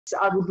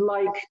I would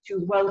like to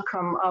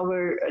welcome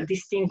our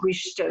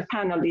distinguished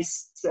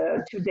panelists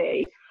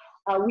today.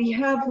 We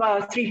have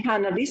three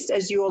panelists,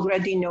 as you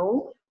already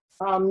know.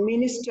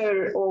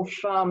 Minister of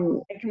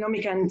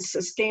Economic and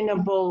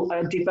Sustainable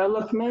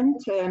Development,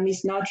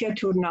 Ms. Natia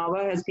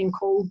Turnava, has been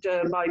called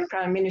by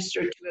Prime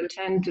Minister to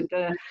attend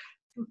the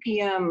 2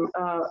 p.m.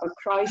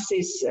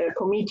 crisis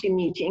committee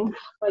meeting,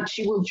 but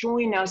she will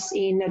join us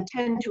in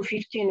 10 to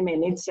 15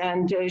 minutes,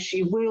 and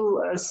she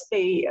will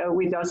stay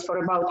with us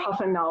for about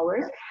half an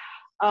hour.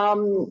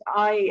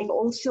 I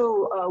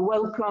also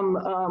welcome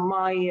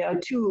my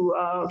two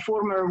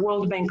former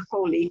World Bank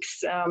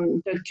colleagues,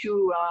 the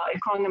two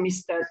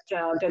economists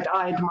that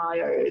I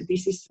admire.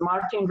 This is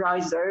Martin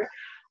Reiser,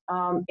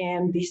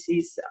 and this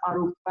is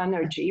Arup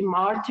Banerji.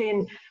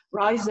 Martin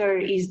Reiser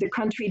is the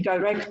country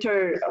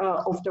director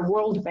of the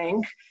World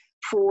Bank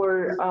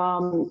for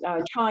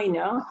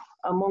China,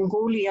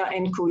 Mongolia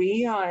and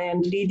Korea,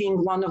 and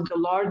leading one of the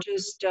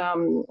largest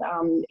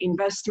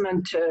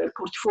investment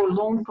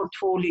loan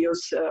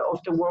portfolios of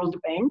the World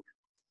Bank.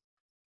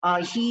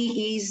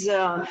 He is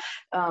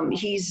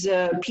he's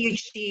a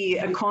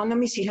PhD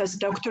economist. He has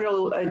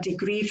doctoral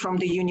degree from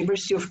the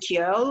University of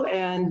Kiel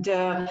and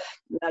a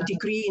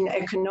degree in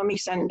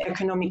economics and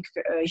economic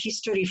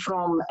history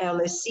from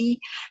LSE.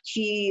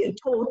 He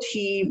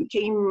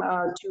came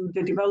to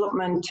the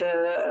development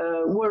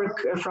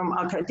work from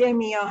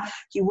academia.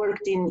 He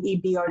worked in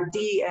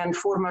EBRD and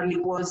formerly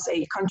was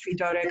a country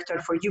director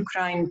for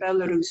Ukraine,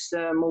 Belarus,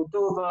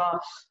 Moldova,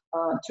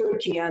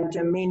 Turkey, and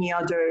many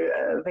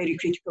other very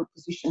critical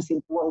positions in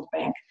the World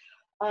Bank.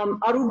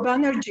 Arup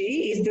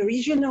Banerji is the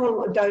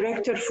regional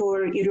director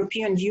for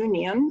European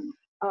Union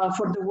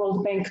for the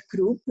World Bank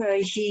Group.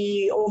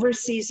 He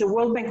oversees the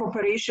World Bank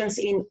operations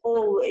in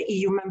all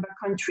EU member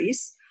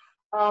countries.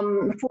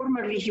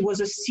 Formerly, he was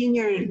a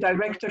senior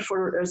director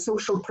for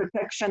social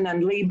protection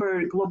and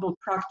labor global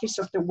practice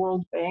of the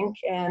World Bank,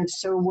 and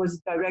so was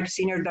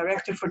senior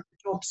director for the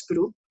Jobs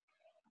Group.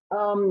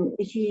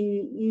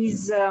 He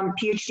is a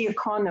PhD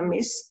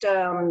economist,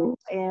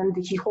 and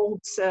he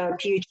holds a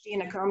PhD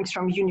in economics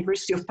from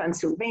University of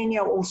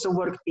Pennsylvania, also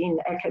worked in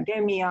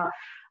academia,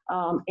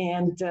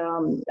 and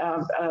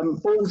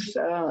both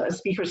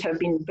speakers have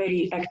been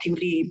very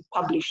actively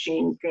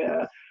publishing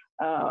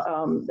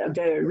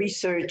their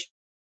research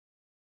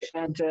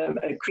and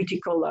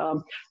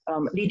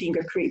leading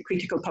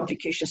critical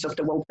publications of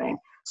the World Bank.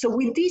 So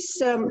with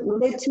this,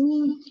 let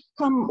me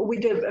come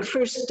with the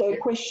first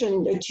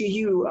question to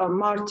you,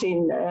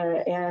 Martin,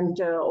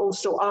 and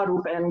also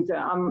Arup, and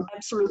I'm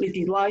absolutely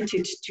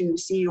delighted to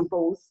see you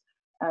both.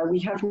 We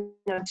have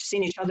not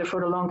seen each other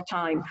for a long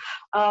time.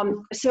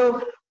 With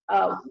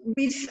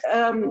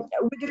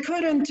the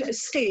current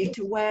state,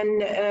 when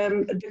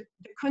the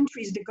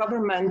countries, the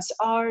governments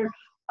are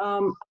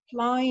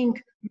applying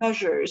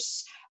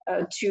measures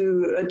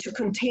to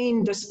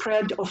contain the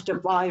spread of the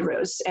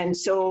virus, and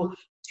so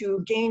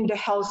to gain the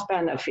health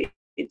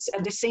benefits.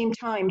 At the same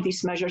time,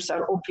 these measures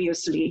are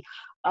obviously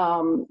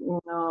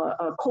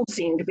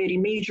causing very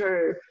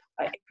major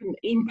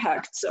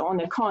impacts on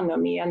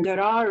economy, and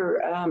there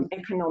are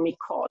economic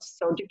costs.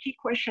 So the key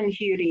question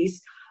here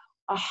is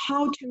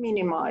how to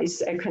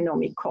minimize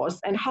economic costs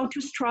and how to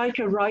strike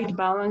a right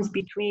balance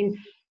between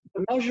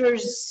the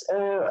measures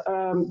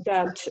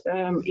that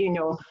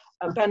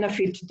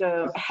benefit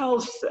the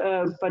health,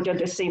 but at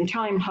the same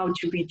time, how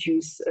to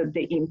reduce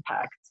the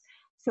impact.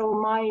 So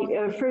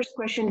my first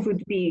question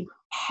would be,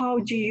 how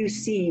do you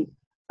see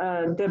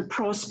the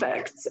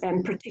prospects,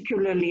 and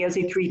particularly as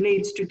it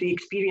relates to the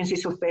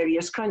experiences of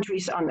various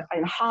countries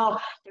and how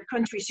the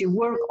countries you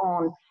work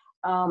on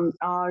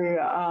are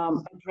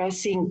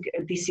addressing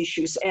these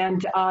issues?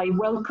 And I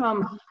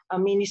welcome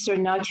Minister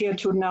Natia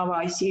Turnava.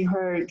 I see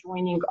her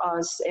joining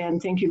us,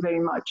 and thank you very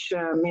much,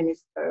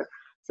 Minister.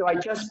 So I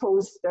just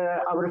posed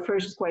our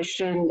first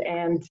question,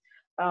 and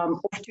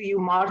off to you,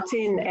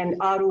 Martin and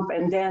Arup,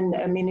 and then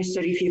Minister,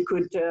 if you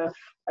could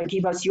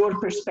give us your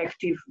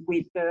perspective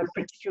with the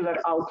particular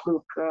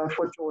outlook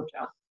for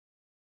Georgia.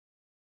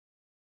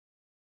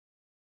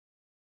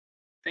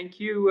 Thank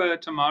you,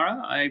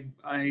 Tamara.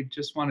 I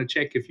just want to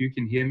check if you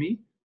can hear me.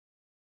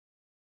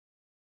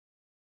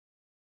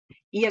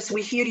 Yes,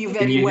 we hear you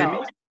very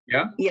well.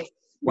 Yeah? Yes.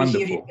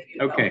 Wonderful.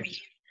 Okay,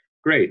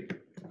 great.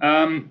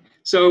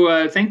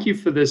 So thank you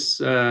for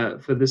this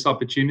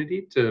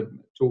opportunity to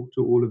talk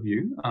to all of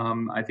you.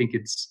 I think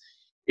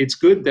it's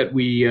good that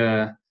we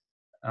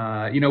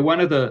one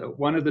of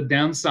the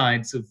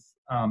downsides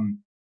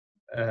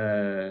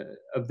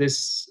of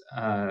this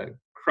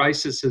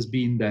crisis has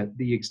been that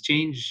the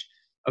exchange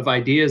of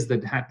ideas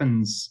that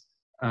happens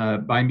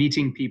by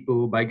meeting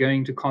people, by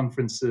going to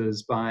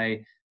conferences,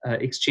 by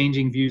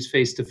exchanging views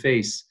face to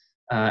face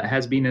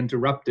has been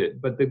interrupted.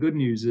 But the good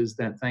news is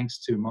that thanks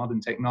to modern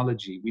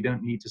technology, we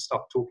don't need to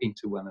stop talking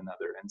to one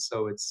another, and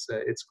so it's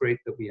great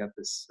that we have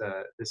this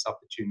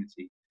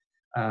opportunity.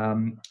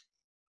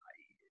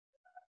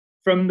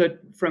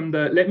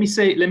 Let me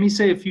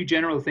say a few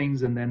general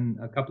things and then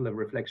a couple of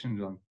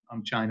reflections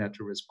on China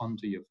to respond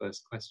to your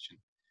first question.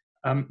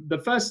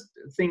 The first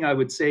thing I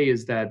would say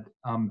is that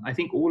I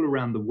think all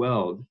around the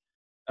world,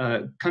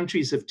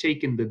 countries have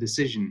taken the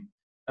decision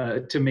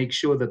to make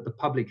sure that the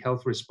public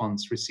health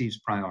response receives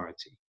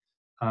priority.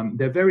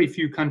 There are very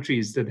few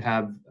countries that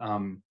have,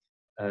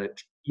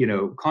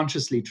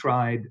 consciously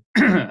tried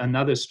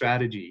another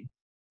strategy,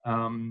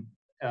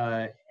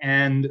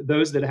 and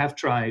those that have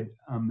tried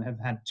have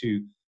had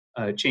to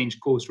change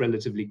course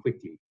relatively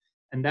quickly.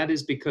 And that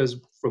is because,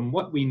 from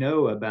what we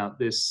know about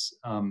this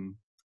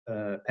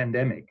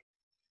pandemic,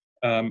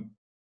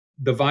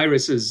 the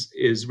virus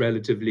is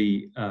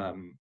relatively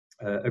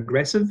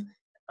aggressive,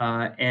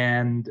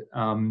 and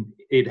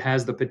it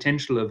has the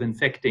potential of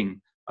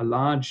infecting a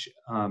large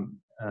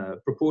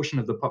proportion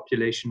of the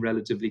population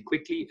relatively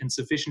quickly and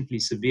sufficiently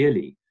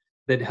severely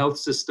that health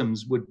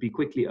systems would be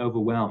quickly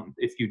overwhelmed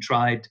if you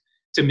tried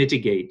to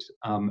mitigate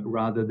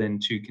rather than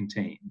to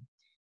contain.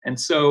 And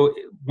so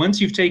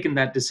once you've taken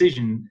that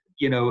decision,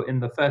 in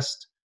the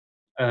first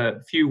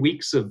few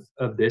weeks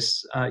of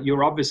this,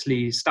 you're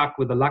obviously stuck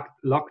with a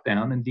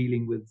lockdown and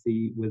dealing with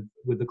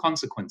the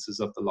consequences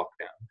of the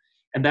lockdown.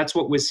 And that's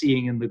what we're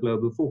seeing in the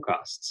global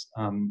forecasts.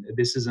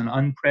 This is an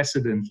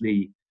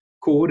unprecedentedly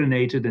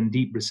coordinated and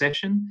deep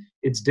recession.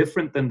 It's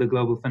different than the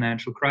global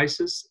financial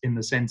crisis in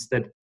the sense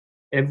that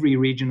every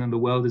region in the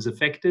world is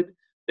affected.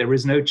 There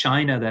is no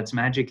China that's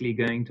magically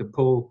going to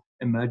pull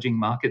emerging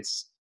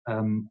markets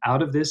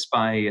out of this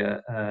by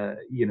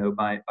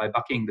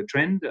bucking the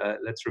trend.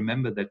 Let's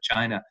remember that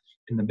China,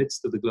 in the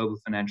midst of the global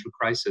financial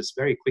crisis,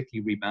 very quickly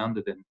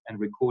rebounded and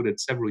recorded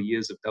several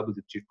years of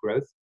double-digit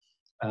growth.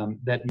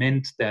 That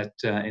meant that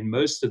in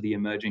most of the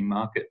emerging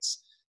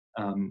markets,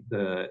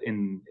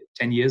 in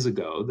 10 years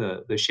ago,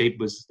 the shape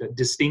was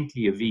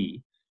distinctly a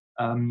V.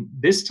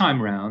 This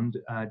time around,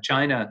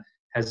 China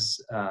has,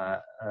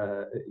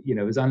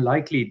 is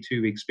unlikely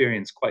to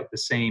experience quite the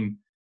same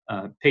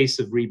pace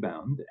of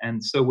rebound.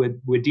 And so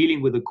we're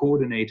dealing with a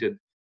coordinated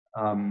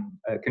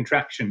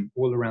contraction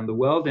all around the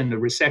world, and a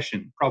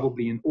recession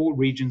probably in all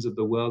regions of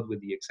the world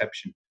with the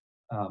exception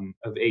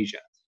of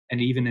Asia. And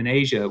even in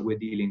Asia, we're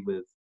dealing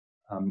with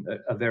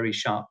a very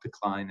sharp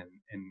decline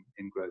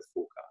in growth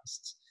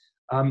forecasts.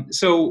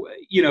 So,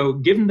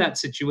 given that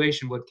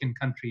situation, what can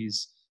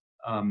countries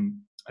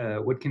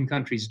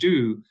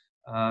do?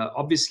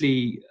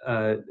 Obviously,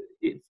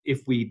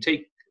 if we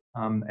take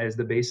as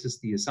the basis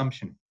the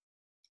assumption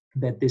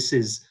that this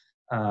is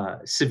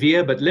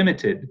severe but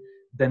limited,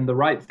 then the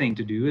right thing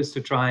to do is to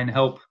try and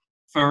help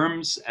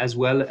firms as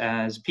well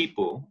as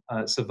people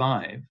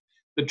survive.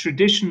 The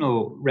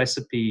traditional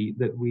recipe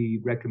that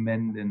we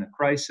recommend in a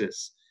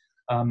crisis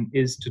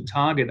is to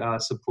target our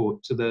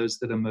support to those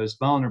that are most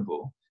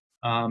vulnerable,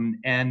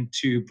 and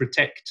to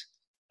protect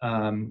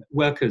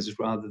workers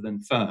rather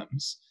than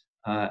firms,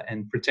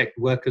 and protect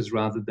workers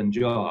rather than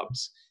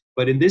jobs.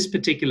 But in this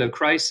particular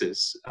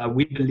crisis,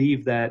 we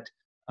believe that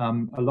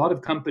a lot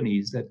of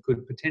companies that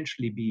could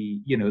potentially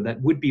be,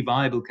 that would be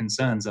viable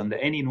concerns under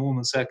any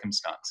normal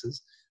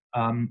circumstances,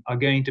 are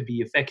going to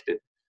be affected.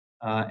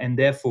 And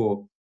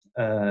therefore,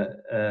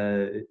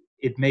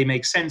 it may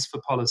make sense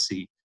for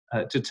policy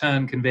to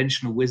turn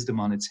conventional wisdom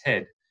on its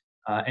head,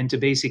 and to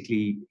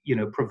basically,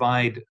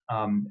 provide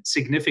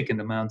significant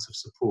amounts of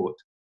support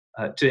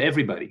to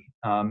everybody,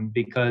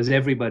 because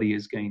everybody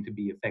is going to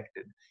be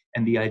affected,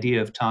 and the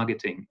idea of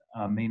targeting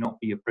may not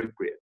be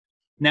appropriate.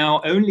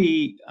 Now,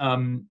 only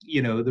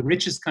the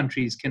richest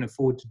countries can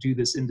afford to do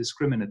this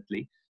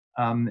indiscriminately.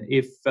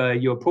 If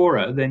you're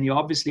poorer, then you're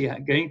obviously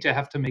going to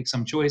have to make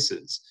some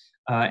choices,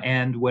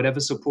 and whatever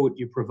support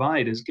you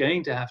provide is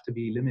going to have to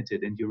be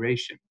limited in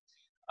duration.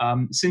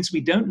 Since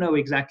we don't know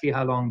exactly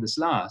how long this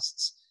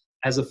lasts,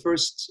 as a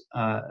first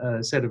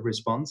set of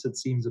response, it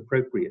seems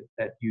appropriate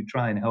that you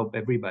try and help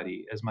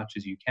everybody as much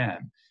as you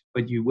can.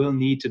 But you will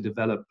need to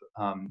develop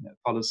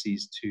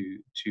policies to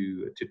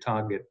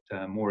target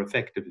more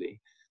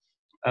effectively.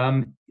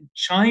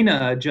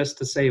 China, just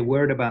to say a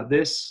word about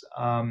this,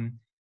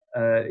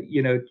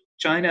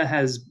 China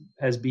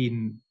has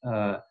been,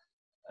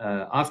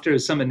 after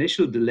some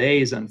initial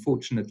delays,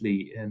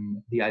 unfortunately,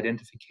 in the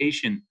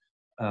identification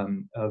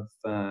of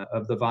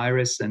the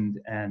virus and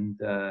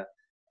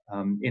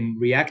in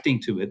reacting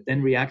to it,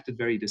 then reacted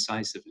very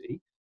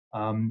decisively.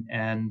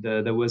 And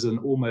there was an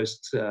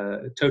almost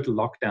total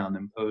lockdown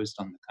imposed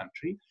on the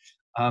country.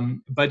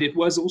 But it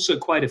was also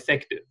quite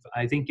effective.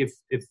 I think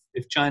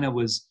if China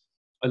was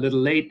a little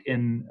late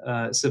in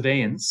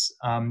surveillance,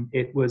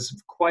 it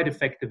was quite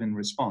effective in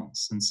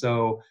response. And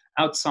so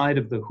outside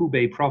of the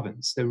Hubei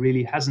province, there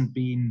really hasn't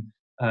been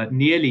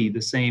nearly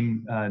the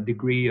same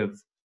degree of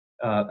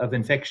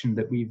infection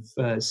that we've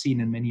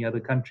seen in many other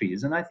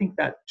countries. And I think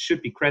that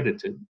should be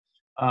credited.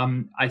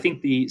 I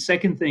think the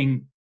second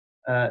thing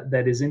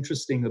that is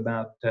interesting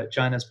about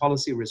China's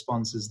policy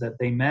response is that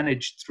they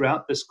managed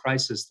throughout this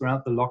crisis,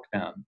 throughout the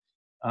lockdown,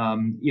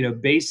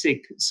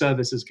 basic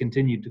services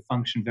continued to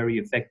function very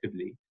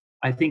effectively.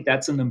 I think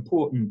that's an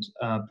important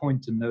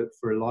point to note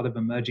for a lot of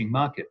emerging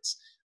markets.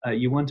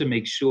 You want to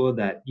make sure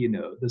that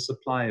the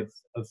supply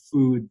of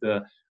food,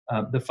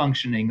 the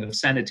functioning of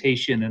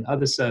sanitation and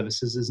other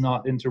services is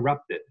not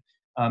interrupted.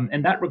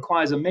 And that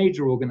requires a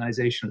major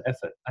organizational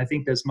effort. I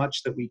think there's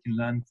much that we can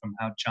learn from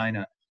how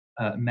China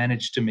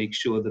managed to make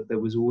sure that there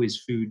was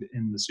always food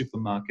in the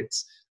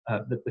supermarkets,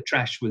 that the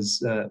trash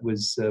was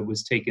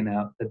taken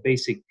out, that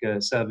basic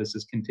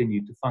services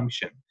continued to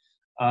function.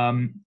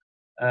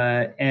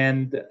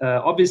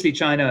 Obviously,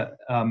 China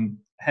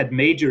had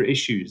major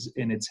issues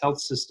in its health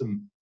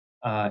system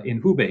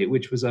in Hubei,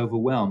 which was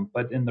overwhelmed.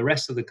 But in the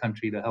rest of the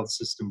country, the health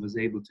system was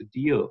able to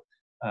deal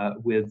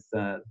with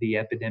the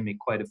epidemic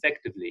quite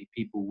effectively.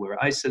 People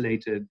were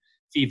isolated,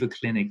 fever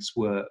clinics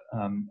were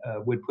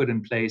put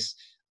in place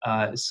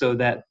so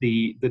that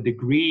the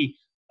degree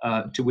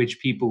to which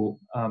people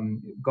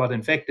got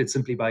infected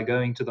simply by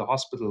going to the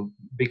hospital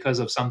because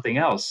of something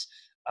else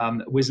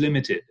was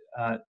limited.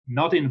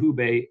 Not in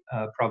Hubei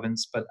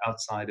province, but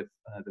outside of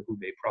the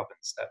Hubei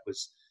province. That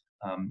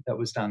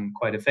was done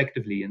quite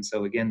effectively. And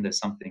so again, there's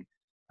something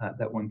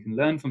that one can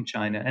learn from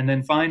China. And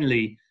then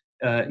finally,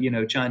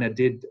 China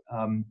did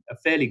a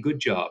fairly good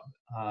job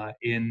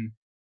in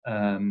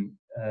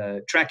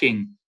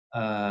tracking,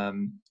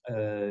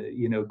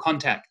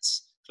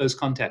 close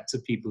contacts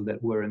of people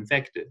that were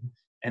infected,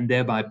 and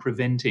thereby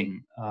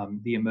preventing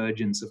the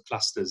emergence of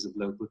clusters of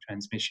local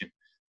transmission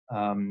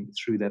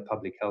through their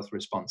public health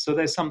response. So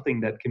there's something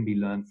that can be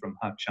learned from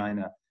how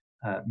China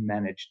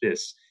managed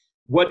this.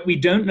 What we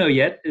don't know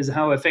yet is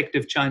how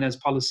effective China's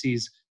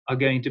policies are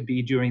going to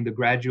be during the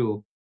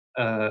gradual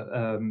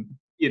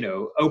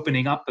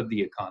opening up of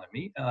the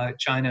economy.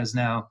 China is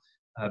now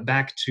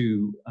back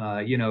to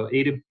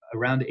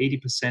around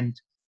 80%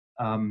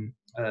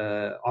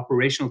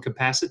 operational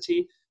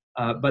capacity,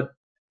 but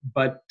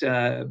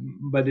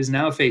is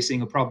now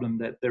facing a problem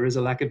that there is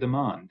a lack of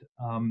demand.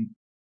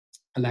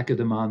 A lack of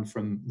demand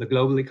from the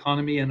global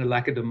economy and a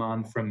lack of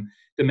demand from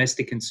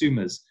domestic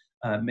consumers.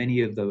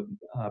 Many of the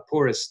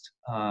poorest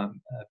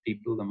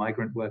people, the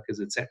migrant workers,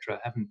 etc.,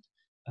 haven't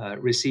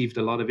received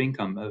a lot of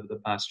income over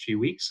the past few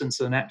weeks, and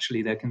so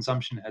naturally their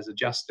consumption has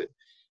adjusted.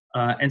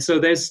 And so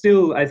there's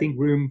still, I think,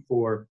 room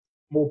for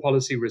more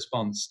policy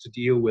response to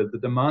deal with the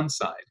demand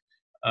side.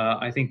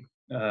 I think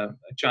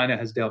China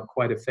has dealt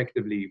quite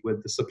effectively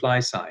with the supply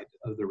side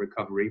of the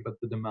recovery, but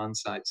the demand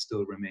side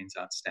still remains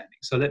outstanding.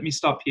 So let me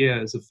stop here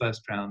as a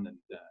first round and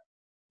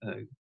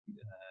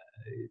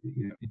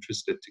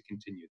interested to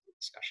continue the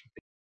discussion.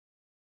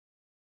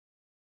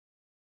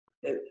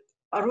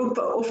 Arup,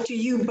 off to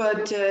you,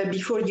 but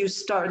before you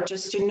start,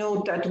 just to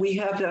note that we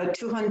have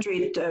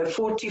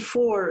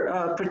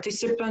 244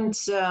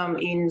 participants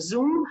in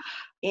Zoom,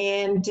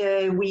 and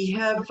we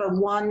have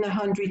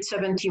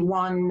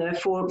 171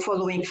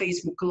 following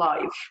Facebook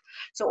Live.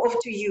 So off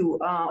to you,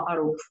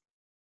 Arup.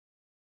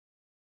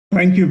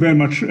 Thank you very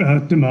much,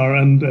 Tamar,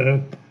 and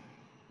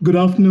good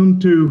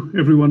afternoon to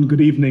everyone. Good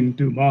evening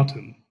to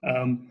Martin.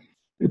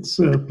 It's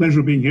a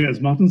pleasure being here. As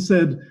Martin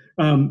said,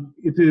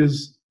 it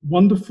is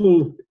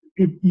wonderful,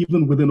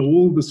 even within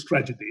all this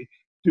tragedy,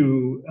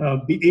 to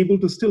be able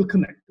to still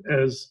connect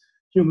as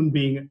human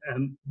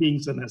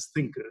beings and as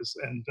thinkers.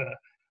 And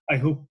I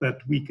hope that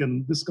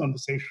this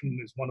conversation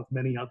is one of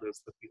many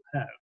others that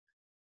we'll have.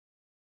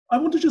 I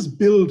want to just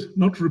build,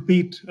 not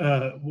repeat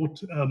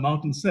what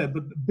Martin said,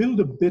 but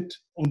build a bit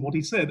on what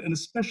he said, and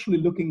especially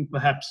looking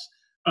perhaps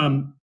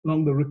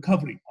along the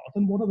recovery path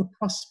and what are the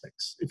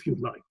prospects, if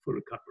you'd like, for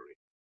recovery.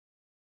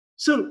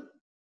 So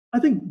I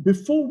think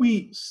before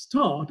we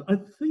start, I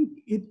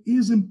think it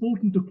is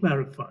important to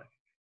clarify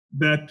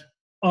that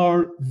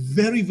our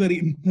very, very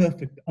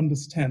imperfect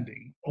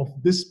understanding of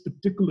this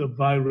particular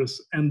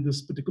virus and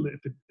this particular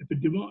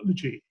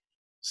epidemiology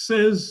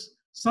says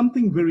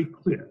something very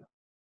clear,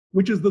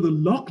 which is that the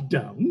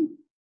lockdown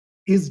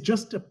is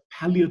just a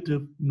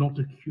palliative, not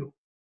a cure.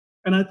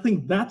 And I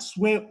think that's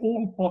where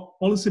all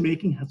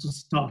policymaking has to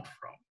start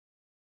from.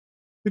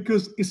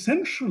 Because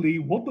essentially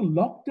what the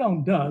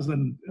lockdown does,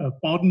 and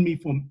pardon me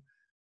for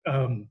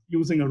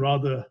using a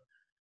rather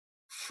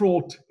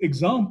fraught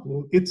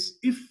example, it's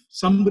if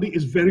somebody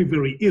is very,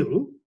 very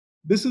ill,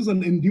 this is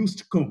an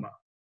induced coma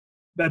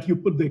that you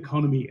put the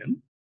economy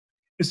in.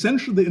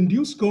 Essentially, the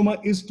induced coma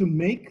is to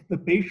make the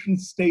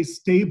patient stay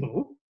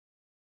stable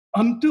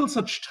until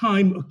such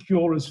time a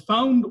cure is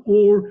found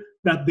or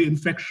that the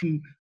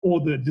infection or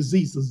the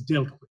disease is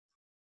dealt with.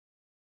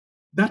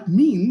 That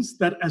means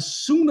that as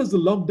soon as the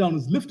lockdown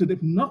is lifted,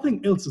 if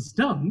nothing else is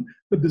done,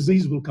 the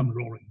disease will come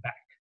roaring back.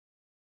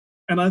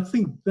 And I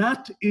think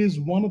that is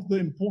one of the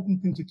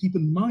important things to keep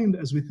in mind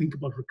as we think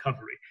about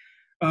recovery.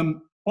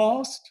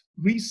 Past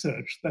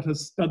research that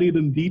has studied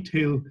in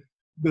detail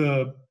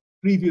the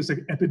previous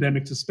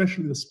epidemics,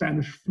 especially the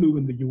Spanish flu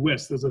in the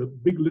US, there's a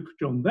big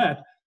literature on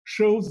that,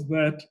 shows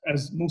that,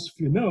 as most of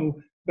you know,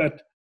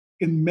 that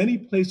in many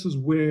places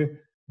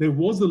where there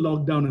was a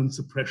lockdown and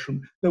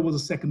suppression, there was a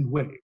second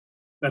wave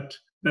that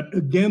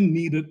again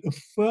needed a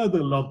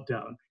further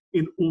lockdown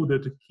in order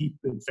to keep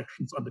the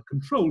infections under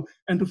control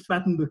and to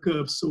flatten the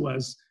curve so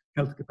as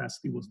health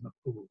capacity was not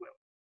overwhelmed.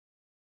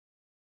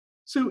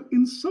 So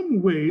in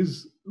some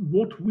ways,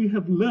 what we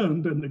have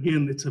learned, and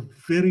again, it's a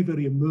very,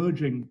 very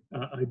emerging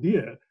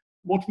idea,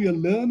 what we are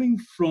learning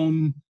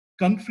from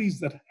countries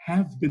that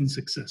have been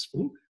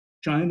successful,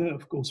 China,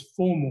 of course,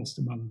 foremost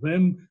among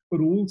them, but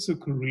also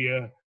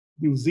Korea,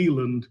 New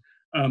Zealand,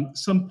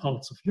 some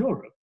parts of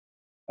Europe,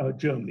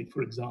 Germany,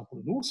 for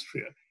example, and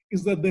Austria,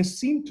 is that there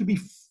seem to be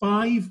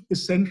 5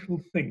 essential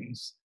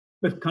things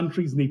that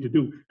countries need to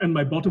do. And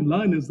my bottom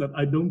line is that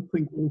I don't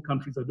think all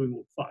countries are doing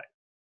all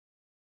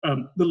 5.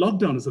 The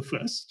lockdown is the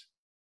first,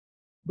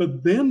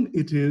 but then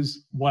it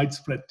is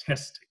widespread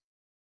testing.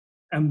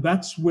 And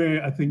that's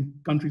where I think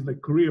countries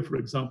like Korea, for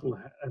example,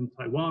 and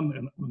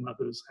Taiwan and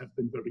others have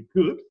been very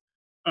good,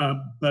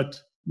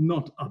 but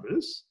not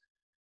others.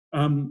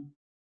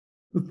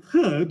 The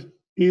third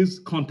is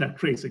contact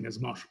tracing, as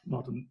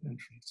Martin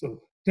mentioned.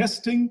 So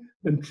testing,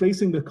 then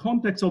tracing the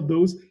contacts of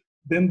those.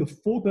 Then the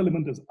fourth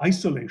element is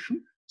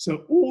isolation.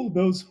 So all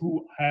those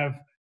who have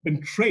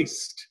been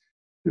traced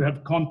to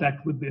have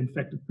contact with the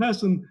infected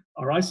person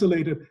are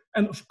isolated.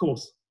 And of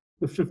course,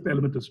 the fifth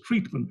element is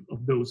treatment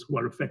of those who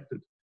are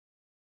affected.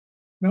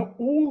 Now,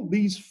 all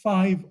these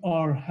 5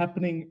 are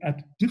happening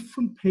at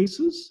different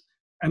paces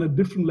and at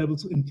different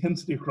levels of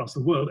intensity across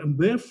the world. And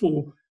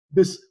therefore,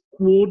 this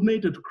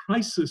coordinated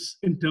crisis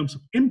in terms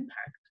of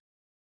impact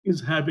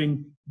is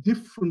having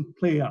different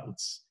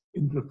playouts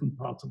in different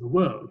parts of the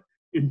world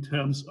in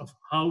terms of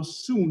how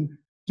soon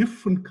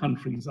different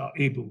countries are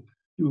able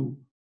to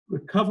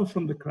recover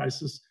from the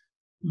crisis,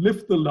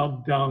 lift the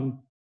lockdown,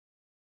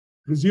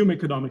 resume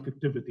economic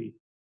activity,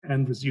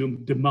 and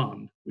resume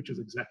demand, which is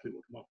exactly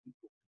what Martin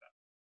talked about.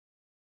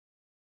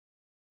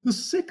 The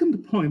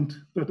second point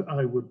that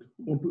I would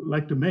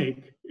like to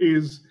make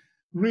is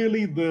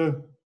really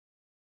the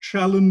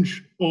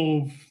challenge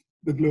of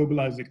the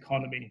globalized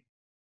economy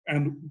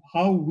and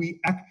how we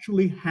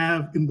actually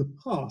have in the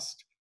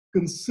past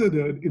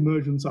considered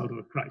emergence out of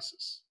a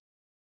crisis.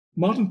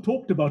 Martin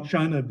talked about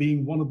China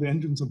being one of the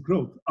engines of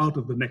growth out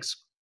of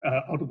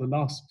the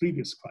last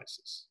previous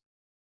crisis.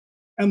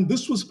 And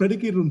this was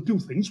predicated on 2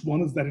 things.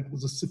 One is that it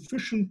was a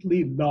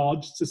sufficiently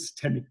large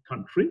systemic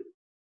country,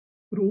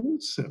 but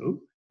also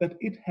that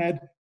it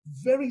had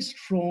very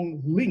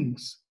strong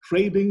links,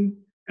 trading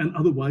and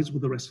otherwise,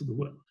 with the rest of the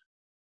world.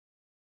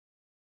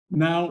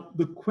 Now,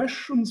 the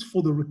questions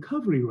for the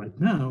recovery right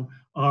now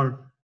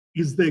are,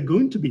 is there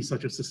going to be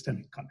such a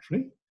systemic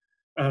country?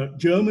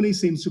 Germany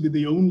seems to be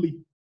the only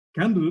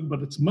candidate,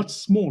 but it's much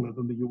smaller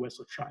than the US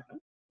or China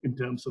in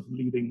terms of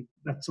leading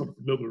that sort of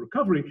global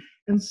recovery.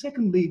 And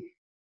secondly,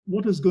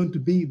 what is going to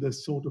be the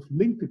sort of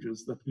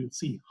linkages that we'll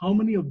see? How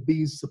many of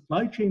these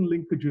supply chain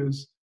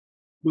linkages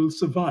will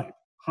survive?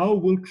 How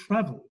will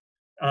travel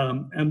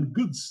and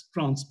goods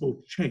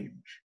transport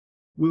change?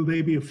 Will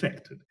they be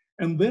affected?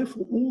 And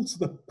therefore, also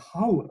the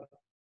power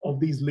of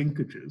these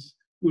linkages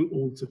will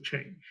also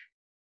change.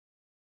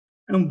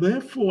 And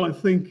therefore, I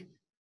think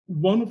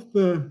one of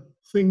the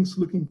things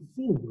looking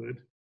forward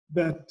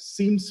that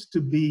seems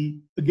to be,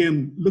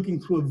 again,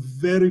 looking through a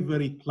very,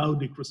 very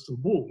cloudy crystal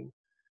ball,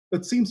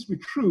 that seems to be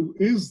true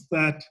is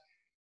that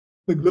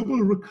the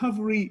global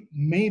recovery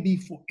may be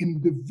for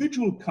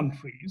individual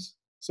countries,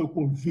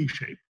 so-called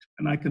V-shaped.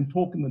 And I can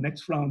talk in the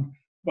next round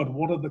about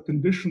what are the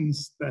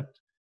conditions that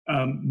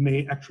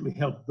may actually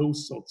help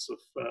those sorts of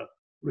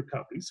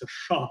recoveries, a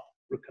sharp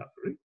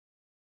recovery.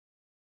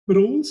 But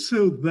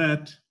also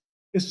that,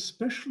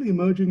 especially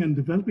emerging and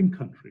developing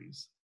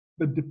countries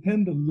that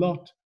depend a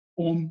lot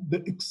on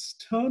the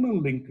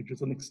external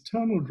linkages and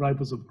external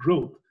drivers of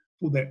growth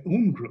for their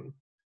own growth,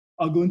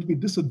 are going to be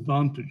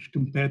disadvantaged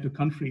compared to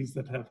countries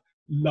that have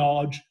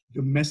large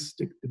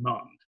domestic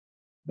demand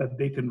that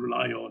they can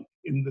rely on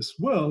in this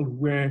world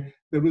where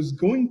there is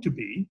going to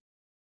be,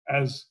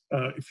 as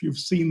if you've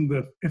seen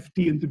the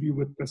FT interview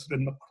with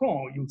President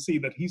Macron, you'll see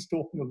that he's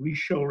talking of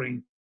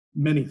reshoring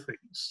many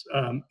things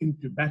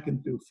back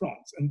into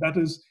France. And that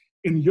is,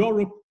 in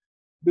Europe,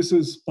 this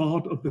is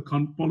part of the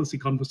policy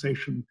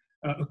conversation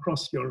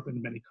across Europe and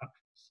many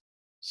countries.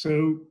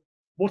 So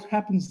what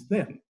happens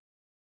then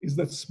is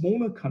that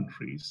smaller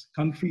countries,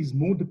 countries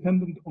more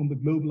dependent on the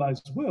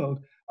globalized world,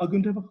 are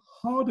going to have a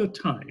harder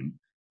time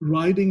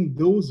riding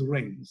those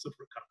reins of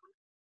recovery.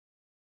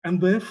 And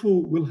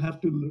therefore, we'll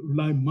have to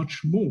rely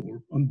much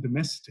more on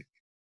domestic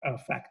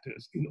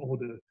factors in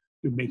order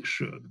to make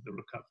sure that the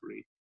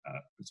recovery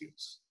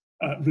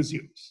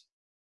resumes.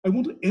 I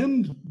want to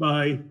end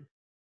by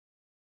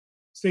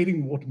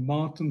stating what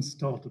Martin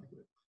started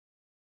with,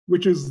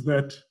 which is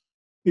that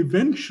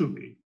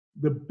eventually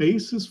the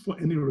basis for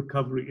any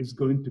recovery is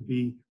going to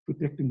be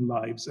protecting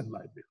lives and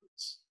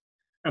livelihoods.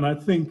 And I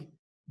think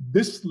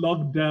this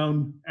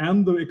lockdown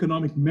and the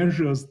economic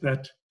measures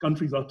that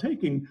countries are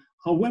taking,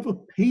 however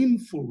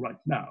painful right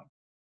now,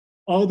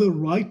 are the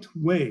right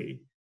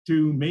way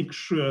to make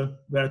sure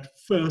that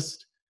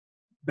first,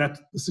 that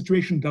the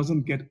situation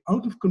doesn't get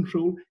out of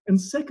control,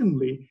 and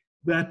secondly,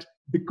 that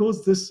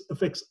because this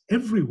affects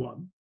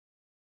everyone,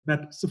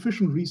 that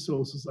sufficient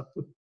resources are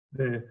put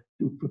there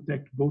to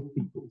protect both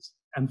peoples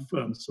and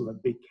firms so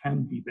that they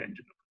can be the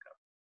engine of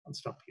recovery. I'll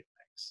stop here.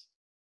 Thanks.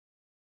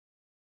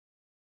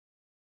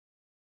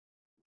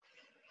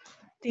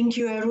 Thank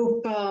you,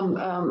 Arup.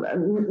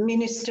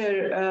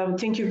 Minister,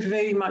 thank you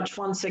very much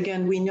once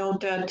again. We know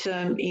that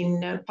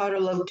in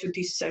parallel to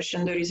this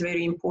session, there is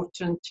very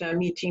important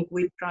meeting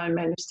with Prime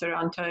Minister,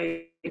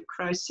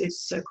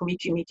 anti-crisis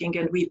committee meeting,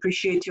 and we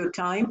appreciate your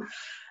time.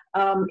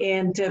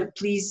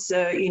 Please,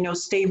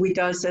 stay with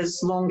us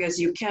as long as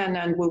you can,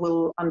 and we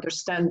will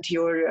understand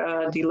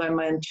your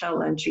dilemma and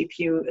challenge if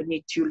you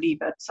need to leave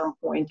at some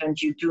point,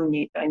 and you do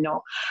need, I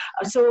know.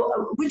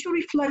 Would you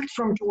reflect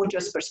from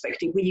Georgia's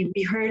perspective? We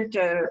heard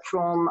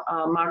from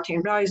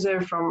Martin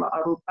Reiser, from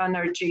Arup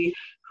Banerji,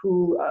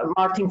 who,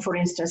 Martin, for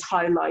instance,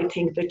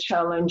 highlighting the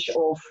challenge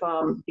of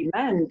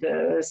demand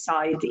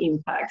side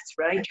impacts,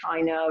 right?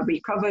 China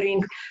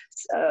recovering,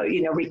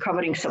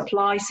 recovering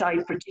supply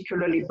side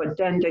particularly, but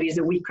then there is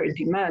a weaker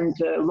demand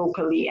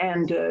locally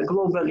and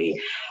globally.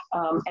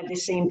 At the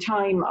same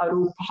time,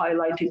 Arup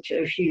highlighted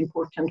a few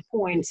important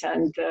points,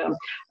 and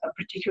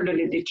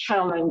particularly the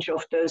challenge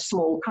of the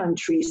small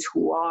countries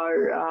who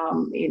are,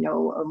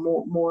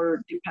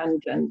 more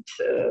dependent,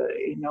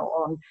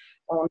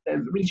 on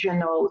the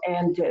regional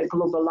and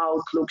global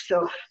outlook.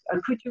 So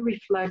could you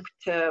reflect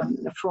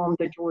from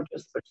the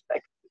Georgia's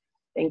perspective?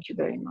 Thank you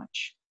very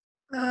much.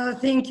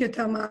 Thank you,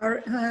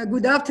 Tamar.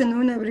 Good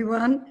afternoon,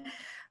 everyone.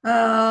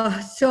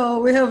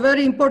 So we have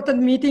very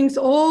important meetings.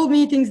 All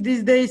meetings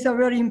these days are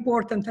very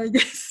important, I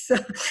guess.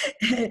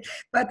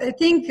 But I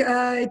think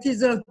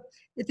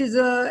it is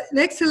an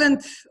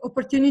excellent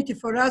opportunity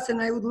for us,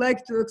 and I would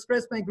like to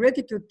express my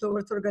gratitude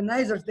towards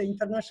organizers, the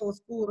International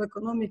School of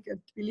Economics at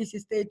Tbilisi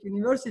State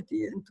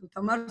University, and to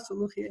Tamar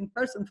Suluhi in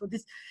person for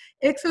this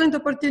excellent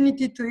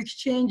opportunity to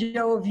exchange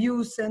our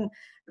views and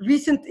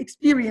recent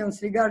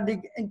experience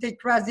regarding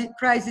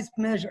anti-crisis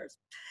measures.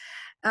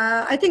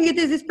 I think it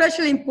is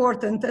especially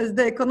important as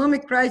the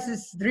economic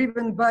crisis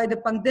driven by the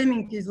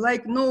pandemic is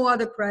like no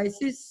other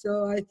crisis.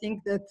 So I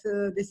think that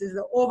this is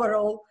the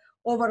overall,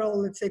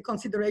 let's say,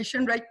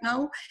 consideration right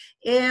now.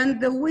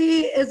 And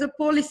we as a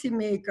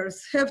policymakers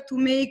have to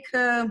make,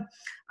 I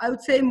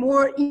would say,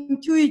 more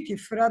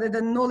intuitive rather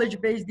than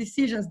knowledge-based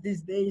decisions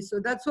these days.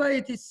 So that's why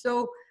it is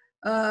so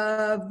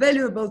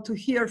valuable to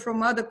hear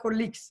from other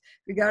colleagues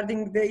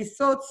regarding their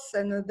thoughts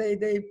and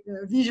their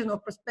vision or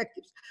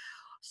perspectives.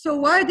 So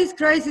why this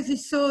crisis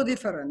is so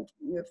different?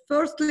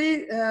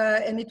 Firstly,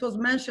 and it was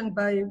mentioned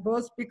by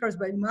both speakers,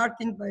 by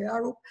Martin, by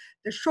Arup,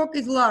 the shock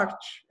is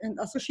large and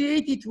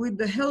associated with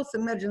the health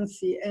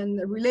emergency and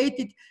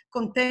related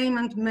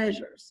containment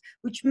measures,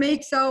 which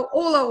makes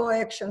all our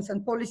actions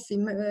and policy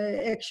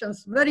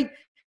actions very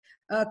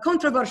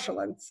controversial,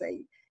 I would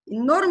say.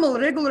 In normal,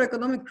 regular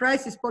economic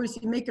crisis,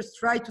 policymakers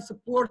try to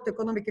support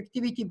economic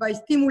activity by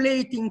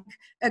stimulating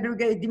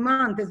aggregate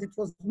demand, as it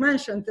was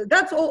mentioned.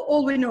 That's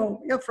all we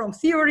know, from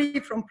theory,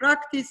 from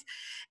practice,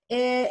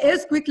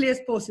 as quickly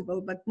as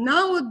possible. But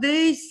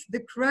nowadays,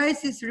 the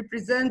crisis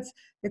represents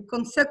a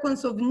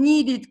consequence of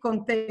needed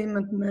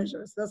containment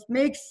measures. That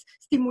makes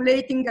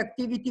stimulating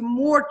activity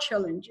more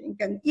challenging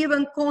and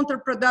even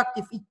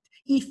counterproductive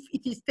if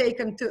it is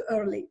taken too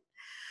early.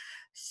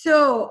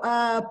 So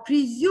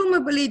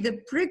presumably the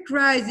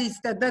pre-crisis,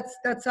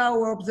 that's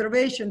our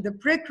observation, the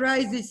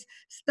pre-crisis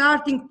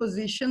starting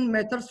position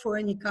matters for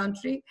any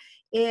country.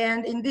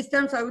 And in these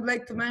terms, I would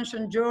like to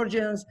mention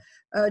Georgia's,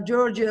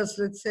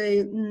 let's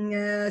say,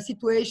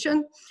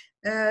 situation.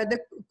 The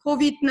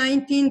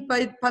COVID-19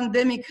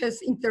 pandemic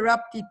has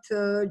interrupted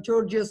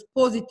Georgia's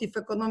positive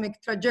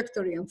economic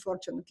trajectory,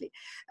 unfortunately.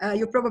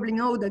 You probably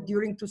know that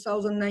during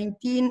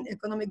 2019,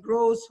 economic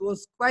growth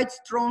was quite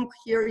strong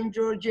here in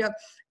Georgia.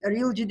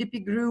 Real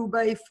GDP grew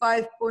by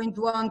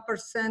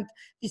 5.1%,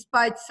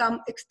 despite some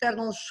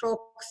external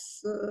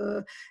shocks,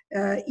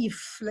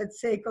 if, let's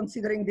say,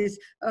 considering this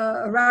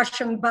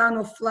Russian ban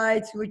of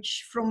flights,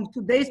 which from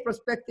today's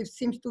perspective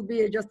seems to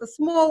be just a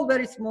small,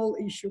 very small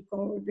issue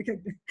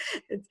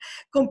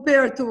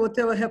compared to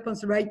whatever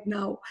happens right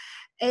now.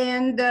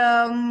 And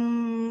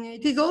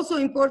it is also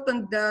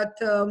important that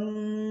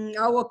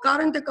our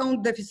current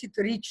account deficit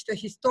reached a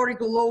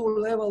historical low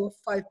level of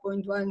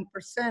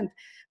 5.1%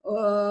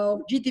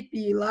 of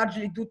GDP,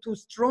 largely due to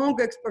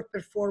strong export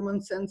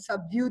performance and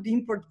subdued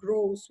import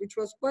growth, which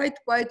was quite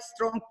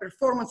strong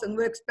performance, and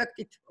we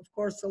expected, of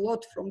course, a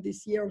lot from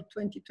this year of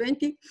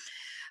 2020.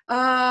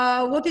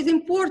 What is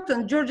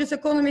important, Georgia's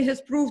economy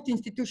has proved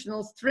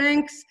institutional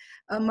strengths,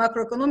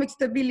 macroeconomic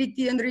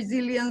stability and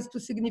resilience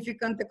to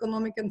significant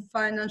economic and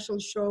financial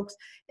shocks.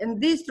 And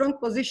this strong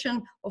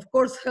position, of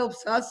course,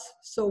 helps us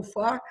so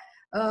far,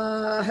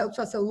 helps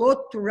us a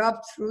lot to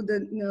wrap through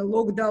the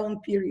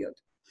lockdown period.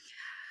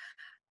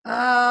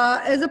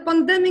 As the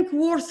pandemic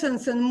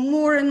worsens and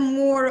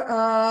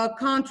more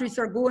countries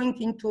are going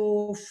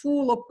into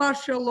full or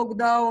partial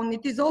lockdown,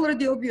 it is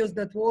already obvious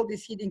that the world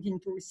is heading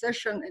into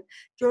recession, and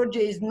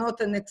Georgia is not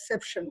an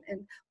exception.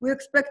 And we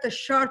expect a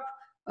sharp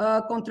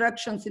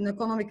contractions in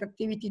economic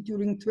activity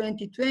during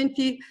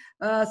 2020,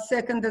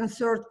 second and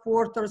third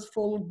quarters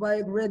followed by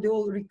a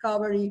gradual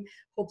recovery,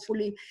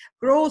 hopefully.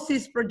 Growth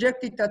is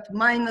projected at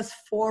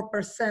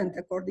 -4%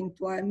 according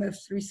to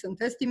IMF's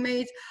recent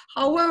estimates.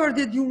 However,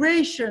 the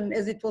duration,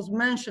 as it was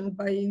mentioned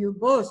by you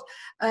both,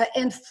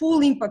 and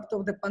full impact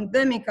of the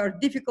pandemic are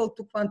difficult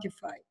to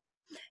quantify.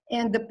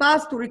 And the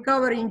path to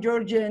recovery in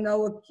Georgia and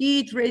our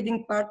key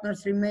trading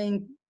partners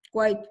remain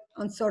quite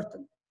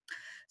uncertain.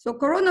 So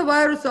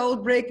coronavirus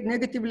outbreak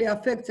negatively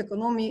affects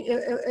economy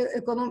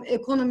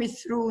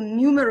through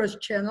numerous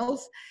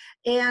channels.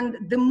 And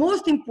the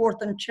most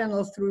important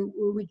channels through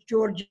which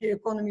Georgia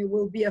economy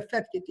will be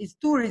affected is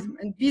tourism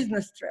and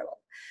business travel.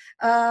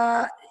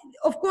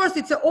 Of course,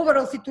 it's an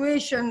overall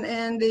situation,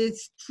 and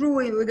it's true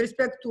with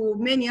respect to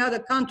many other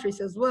countries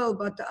as well.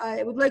 But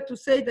I would like to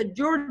say that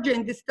Georgia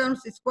in these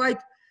terms is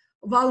quite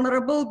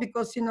vulnerable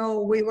because, you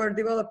know, we were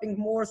developing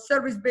more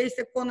service-based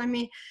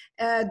economy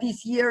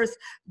these years.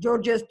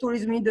 Georgia's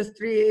tourism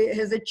industry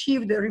has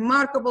achieved a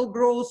remarkable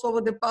growth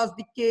over the past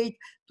decade.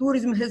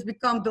 Tourism has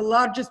become the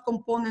largest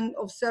component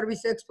of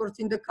service exports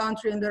in the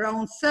country, and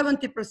around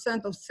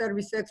 70% of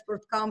service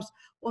export comes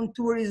on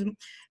tourism.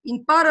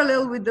 In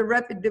parallel with the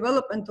rapid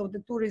development of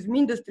the tourism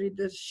industry,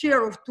 the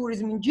share of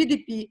tourism in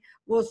GDP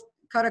was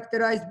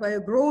characterized by a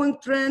growing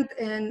trend,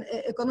 and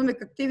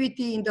economic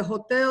activity in the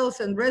hotels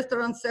and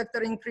restaurant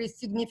sector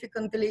increased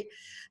significantly.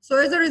 So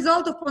as a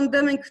result of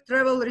pandemic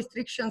travel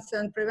restrictions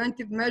and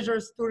preventive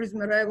measures,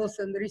 tourism arrivals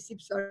and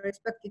receipts are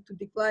expected to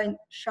decline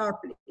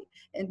sharply.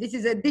 And this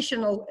is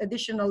additional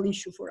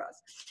issue for us.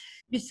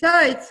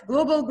 Besides,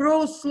 global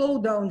growth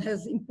slowdown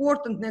has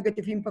important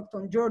negative impact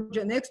on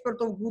Georgian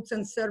export of goods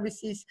and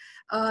services,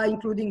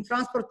 including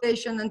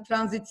transportation and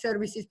transit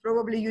services.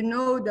 Probably you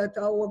know that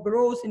our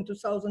growth in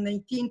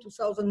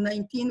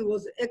 2018-2019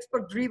 was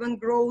export-driven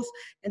growth,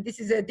 and this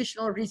is an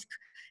additional risk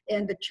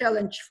and a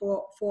challenge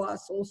for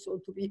us also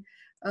to be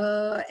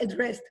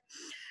addressed.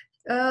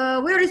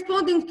 We are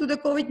responding to the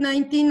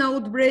COVID-19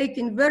 outbreak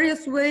in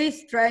various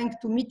ways, trying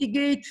to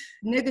mitigate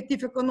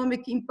negative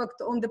economic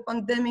impact on the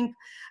pandemic.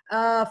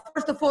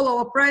 First of all,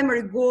 our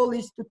primary goal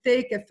is to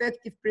take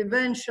effective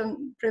preventive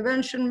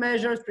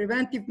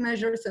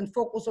measures, and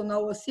focus on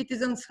our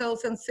citizens'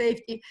 health and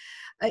safety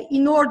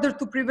in order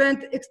to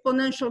prevent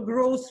exponential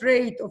growth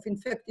rate of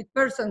infected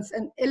persons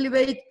and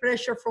elevate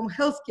pressure from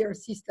healthcare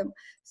system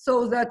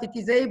so that it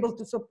is able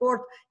to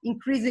support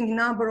increasing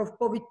number of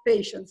COVID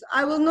patients.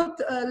 I will not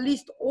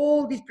list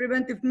all these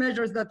preventive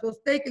measures that was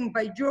taken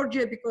by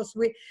Georgia because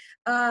we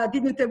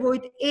didn't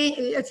avoid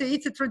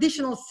it's a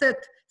traditional set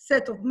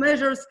of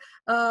measures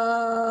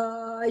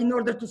in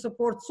order to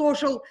support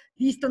social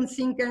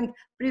distancing and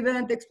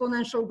prevent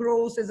exponential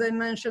growth, as I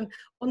mentioned.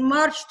 On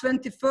March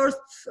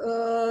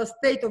 21st,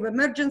 state of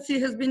emergency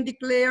has been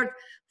declared,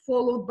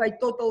 followed by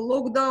total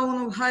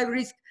lockdown of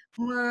high-risk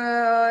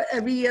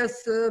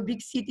areas,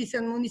 big cities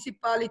and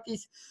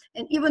municipalities.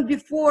 And even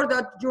before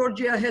that,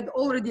 Georgia had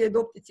already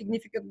adopted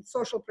significant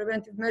social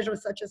preventive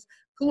measures such as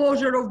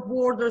closure of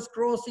borders,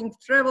 crossing,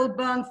 travel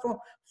ban for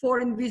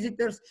foreign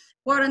visitors,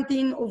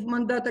 quarantine of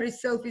mandatory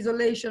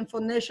self-isolation for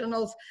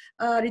nationals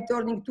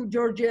returning to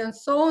Georgia, and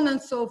so on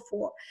and so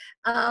forth.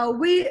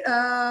 We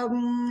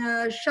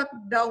shut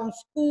down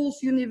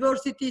schools,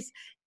 universities,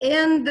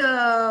 and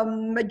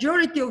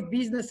majority of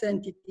business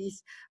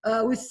entities,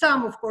 with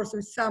some, of course,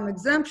 with some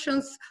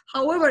exemptions.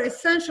 However,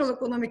 essential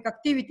economic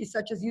activities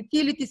such as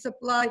utility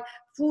supply,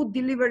 food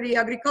delivery,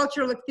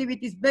 agricultural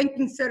activities,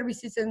 banking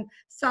services, and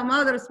some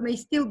others may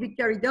still be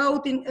carried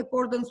out in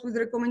accordance with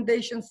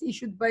recommendations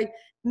issued by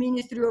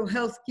Ministry of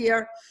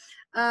Healthcare.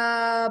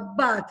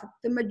 But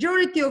the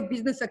majority of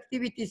business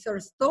activities are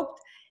stopped.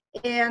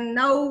 And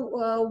now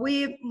I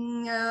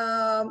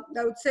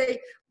would say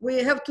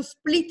we have to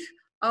split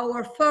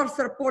our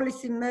further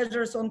policy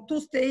measures on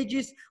two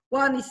stages.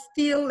 One is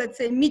still, let's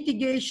say,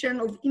 mitigation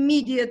of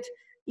immediate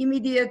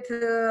negative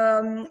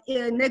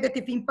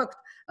impact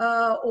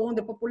on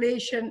the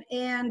population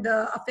and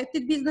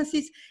affected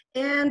businesses.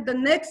 And the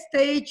next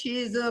stage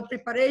is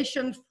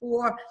preparation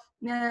for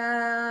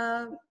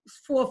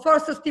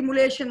further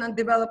stimulation and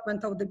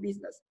development of the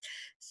business.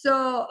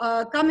 So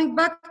coming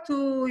back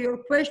to your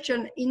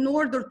question, in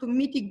order to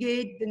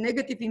mitigate the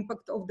negative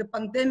impact of the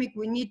pandemic,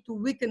 we need to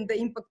weaken the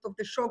impact of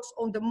the shocks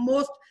on the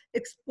most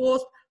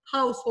exposed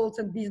households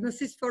and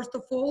businesses, first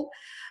of all.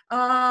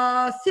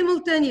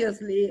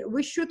 Simultaneously,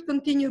 we should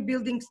continue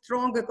building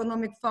strong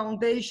economic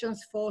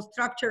foundations for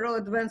structural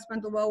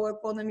advancement of our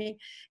economy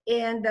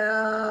and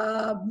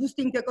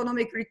boosting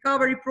economic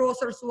recovery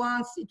process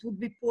once it would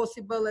be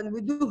possible. And we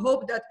do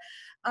hope that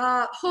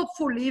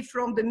hopefully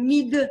from the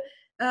mid-May,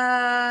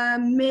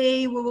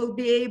 we will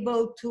be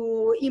able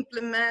to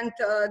implement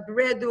a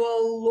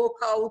gradual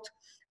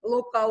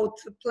lockout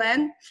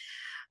plan.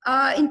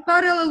 In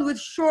parallel with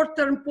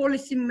short-term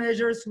policy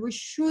measures, we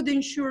should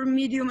ensure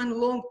medium and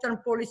long-term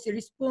policy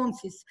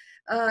responses,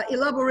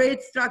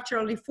 elaborate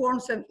structural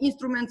reforms and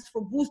instruments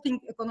for boosting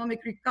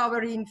economic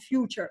recovery in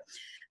future.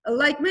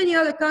 Like many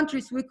other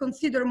countries, we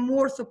consider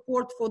more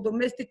support for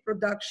domestic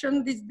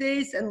production these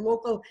days and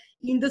local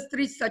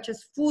industries such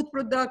as food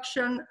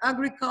production,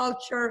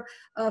 agriculture,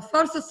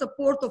 further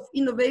support of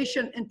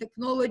innovation and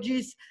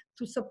technologies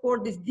to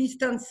support this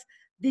distance,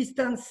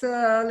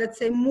 let's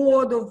say,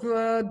 mode of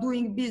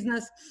doing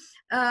business.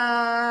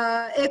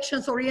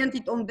 Actions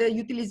oriented on the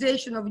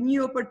utilization of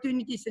new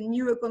opportunities and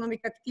new economic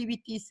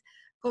activities,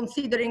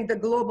 considering the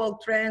global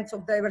trends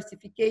of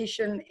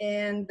diversification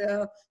and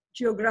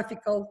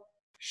geographical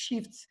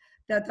shifts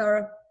that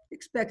are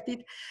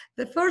expected.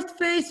 The first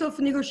phase of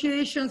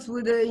negotiations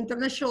with the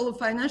international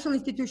financial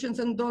institutions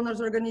and donors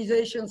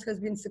organizations has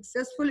been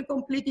successfully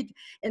completed,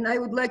 and I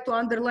would like to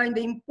underline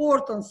the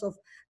importance of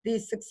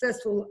these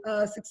successful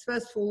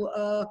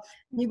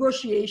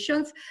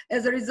negotiations.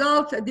 As a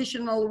result,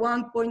 additional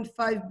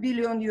 $1.5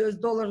 billion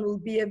will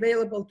be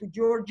available to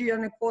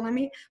Georgian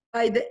economy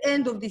by the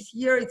end of this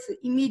year. It's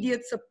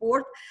immediate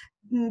support.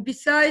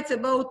 Besides,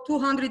 about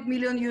 200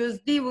 million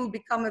USD will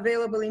become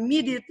available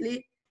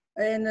immediately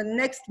in the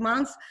next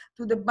months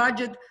to the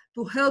budget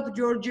to help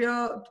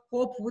Georgia to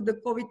cope with the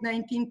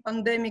COVID-19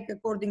 pandemic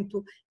according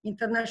to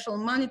International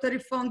Monetary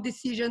Fund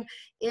decision.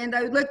 And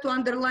I would like to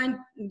underline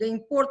the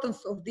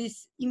importance of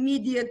this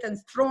immediate and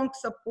strong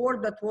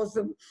support that was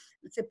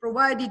let's say,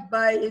 provided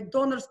by a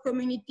donors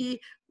community,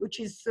 which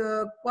is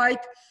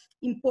quite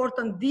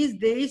important these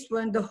days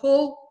when the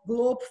whole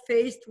globe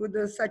faced with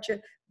such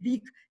a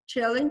big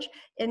challenge.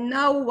 And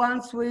now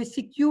once we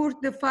secured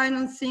the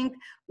financing,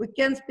 we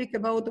can speak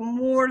about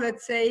more,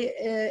 let's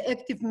say,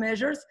 active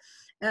measures.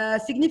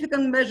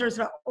 Significant measures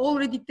are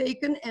already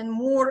taken and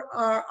more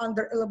are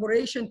under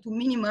elaboration to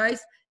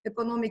minimize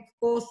economic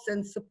costs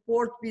and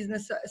support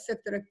business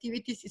sector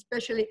activities,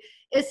 especially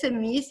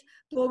SMEs,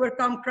 to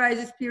overcome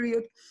crisis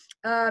period.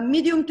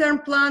 Medium-term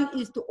plan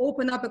is to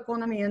open up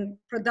economy and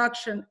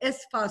production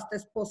as fast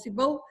as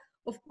possible,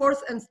 of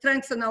course, and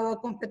strengthen our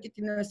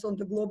competitiveness on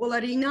the global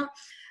arena.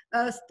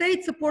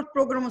 State support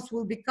programs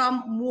will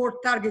become more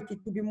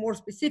targeted. To be more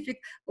specific,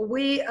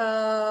 we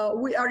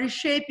are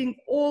reshaping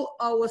all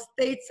our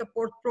state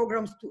support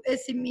programs to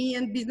SME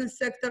and business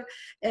sector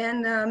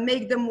and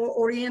make them more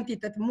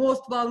oriented at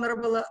most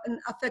vulnerable and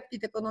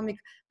affected economic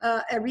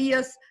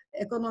areas,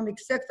 economic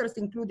sectors,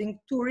 including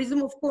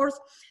tourism, of course.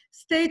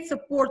 State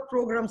support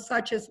programs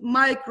such as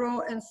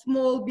micro and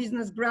small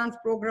business grants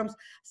programs,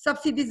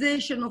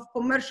 subsidization of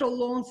commercial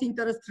loans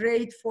interest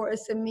rate for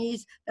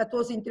SMEs that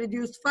was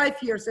introduced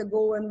 5 years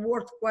ago and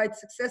worked quite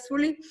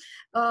successfully.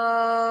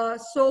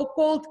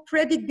 So-called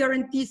credit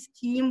guarantee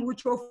scheme,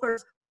 which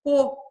offers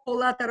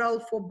collateral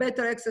for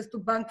better access to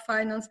bank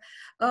finance,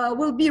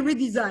 will be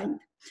redesigned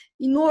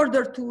in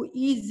order to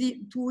ease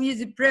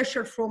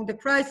pressure from the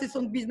crisis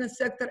on business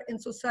sector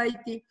and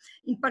society,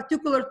 in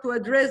particular to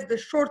address the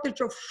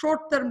shortage of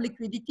short-term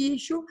liquidity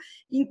issue.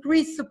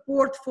 Increased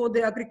support for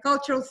the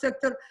agricultural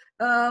sector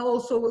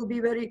also will be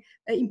very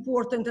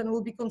important and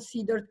will be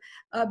considered.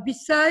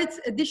 Besides,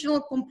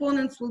 additional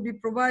components will be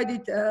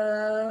provided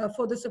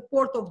for the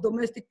support of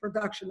domestic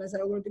production, as I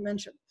already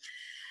mentioned.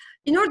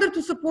 In order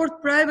to support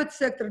private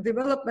sector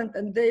development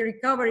and their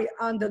recovery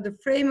under the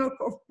framework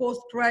of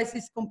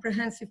post-crisis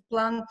comprehensive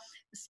plan,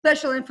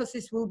 special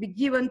emphasis will be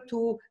given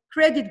to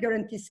credit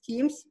guarantee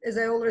schemes, as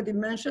I already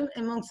mentioned,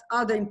 amongst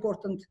other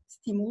important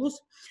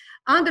stimulus.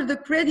 Under the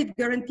credit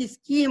guarantee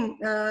scheme,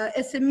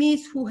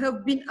 SMEs who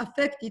have been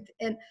affected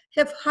and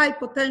have high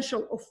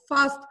potential of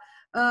fast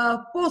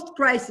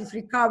post-crisis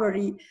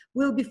recovery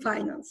will be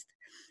financed.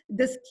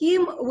 The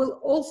scheme will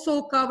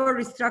also cover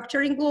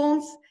restructuring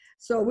loans.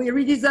 So we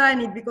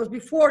redesign it because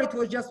before it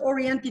was just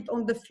oriented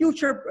on the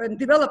future and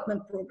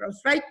development programs.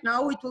 Right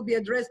now it will be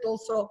addressed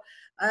also,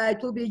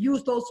 it will be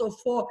used also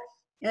for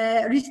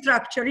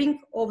restructuring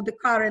of the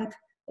current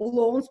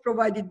loans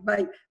provided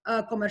by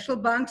commercial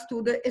banks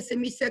to the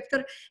SME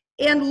sector,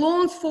 and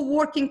loans for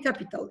working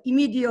capital,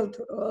 immediate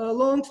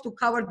loans to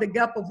cover the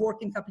gap of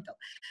working capital.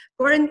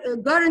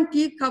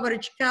 Guarantee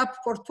coverage cap,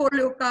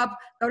 portfolio cap,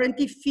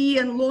 guarantee fee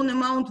and loan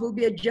amount will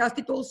be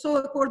adjusted also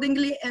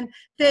accordingly and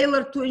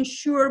tailored to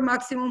ensure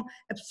maximum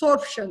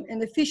absorption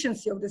and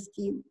efficiency of the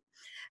scheme.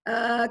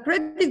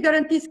 Credit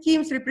guarantee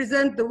schemes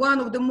represent one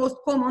of the most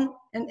common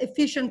and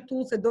efficient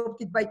tools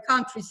adopted by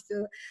countries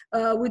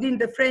within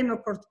the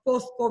framework of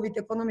post-COVID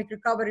economic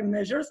recovery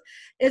measures,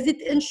 as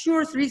it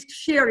ensures risk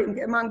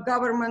sharing among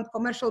government,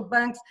 commercial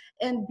banks,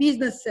 and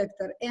business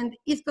sector, and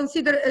is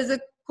considered as a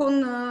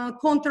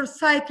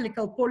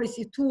counter-cyclical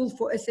policy tool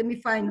for SME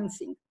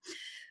financing.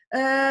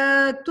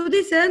 To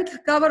this end,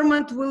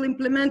 government will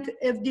implement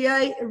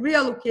FDI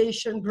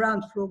reallocation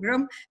grant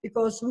program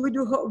because we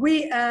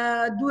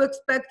do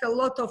expect a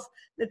lot of,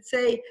 let's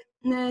say,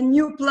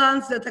 new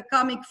plans that are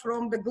coming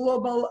from the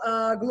global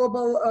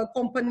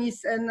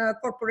companies and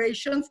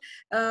corporations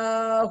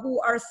who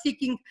are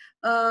seeking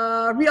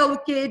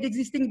reallocate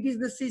existing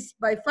businesses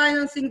by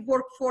financing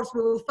workforce.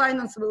 We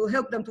will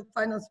help them to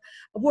finance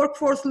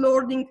workforce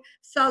learning,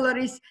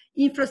 salaries,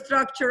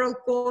 infrastructural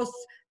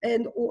costs,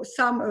 and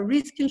some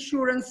risk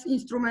insurance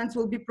instruments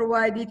will be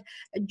provided.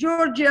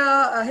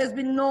 Georgia has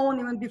been known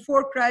even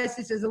before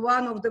crisis as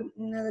one of the,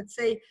 let's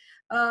say,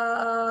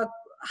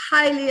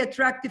 highly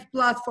attractive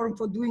platform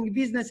for doing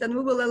business, and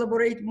we will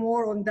elaborate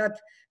more on that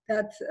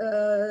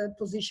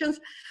positions.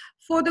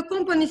 For the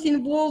companies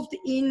involved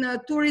in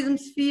tourism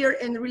sphere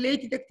and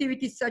related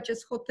activities such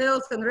as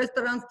hotels and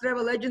restaurants,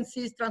 travel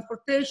agencies,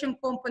 transportation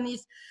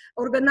companies,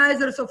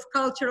 organizers of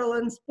cultural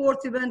and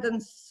sports events,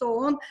 and so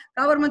on,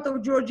 government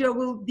of Georgia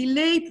will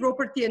delay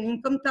property and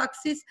income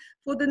taxes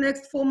for the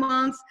next 4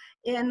 months,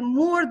 and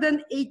more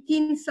than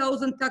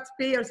 18,000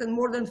 taxpayers and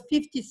more than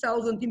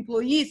 50,000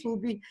 employees will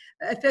be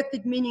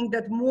affected, meaning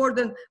that more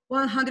than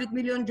 100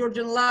 million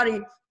Georgian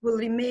lari will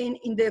remain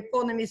in the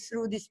economy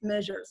through these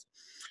measures.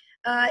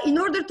 In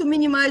order to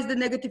minimize the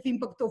negative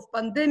impact of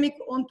pandemic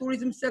on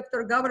tourism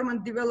sector,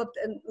 government developed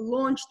and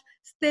launched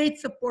state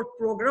support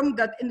program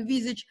that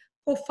envisage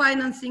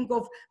co-financing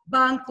of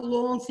bank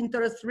loans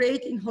interest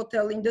rate in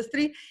hotel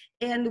industry.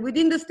 And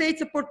within the state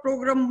support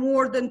program,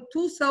 more than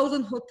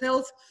 2,000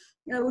 hotels,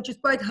 which is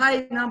quite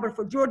high number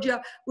for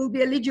Georgia, will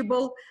be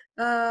eligible,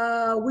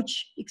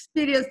 which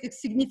experienced a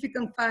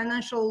significant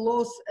financial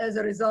loss as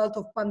a result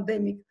of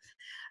pandemic.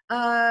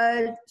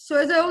 So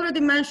as I already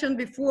mentioned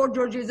before,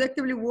 Georgia is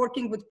actively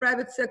working with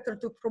private sector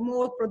to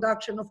promote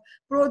production of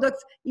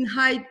products in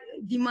high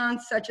demand,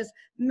 such as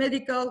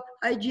medical,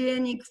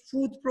 hygienic,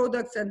 food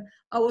products, and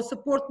our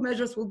support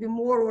measures will be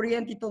more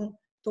oriented on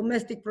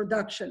domestic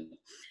production.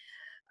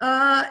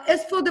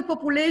 As for the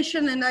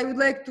population, and I would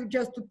like to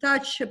just to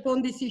touch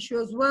upon this issue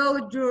as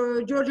well,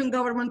 Georgian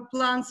government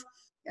plans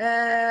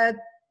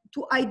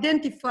to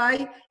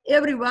identify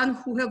everyone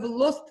who have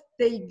lost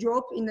their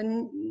job in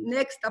the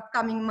next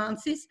upcoming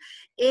months,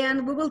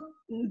 and we will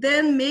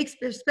then make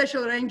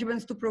special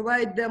arrangements to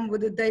provide them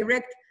with a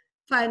direct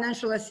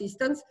financial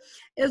assistance.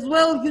 As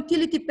well,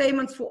 utility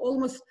payments for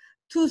almost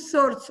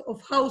 2/3 of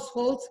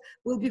households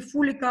will be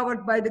fully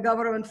covered by the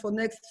government for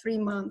next 3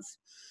 months.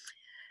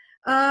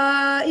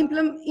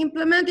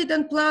 Implemented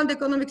and planned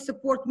economic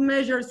support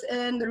measures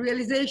and the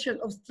realization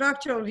of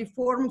structural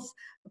reforms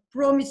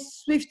promise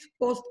swift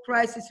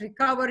post-crisis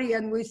recovery,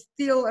 and we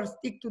still are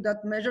stick to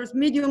that measures.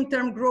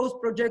 Medium-term growth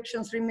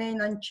projections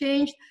remain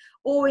unchanged,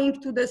 owing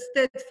to the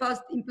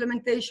steadfast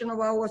implementation of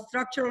our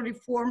structural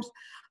reforms,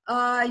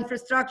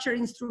 infrastructure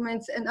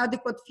instruments, and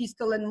adequate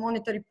fiscal and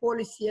monetary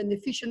policy and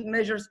efficient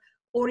measures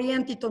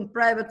oriented on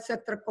private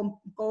sector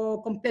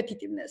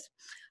competitiveness.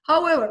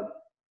 However,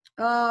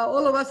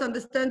 all of us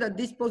understand that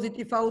this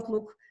positive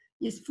outlook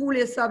is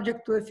fully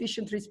subject to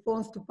efficient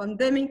response to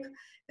pandemic,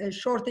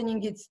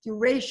 shortening its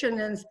duration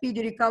and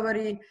speedy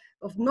recovery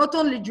of not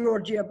only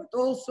Georgia, but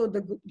also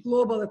the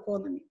global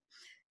economy.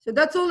 So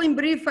that's all in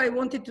brief I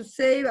wanted to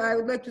say. I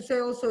would like to say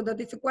also that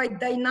it's a quite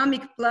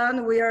dynamic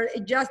plan. We are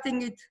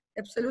adjusting it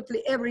absolutely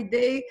every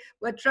day.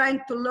 We're trying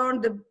to learn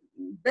the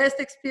best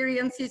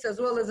experiences as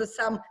well as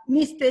some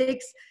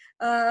mistakes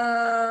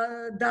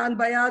done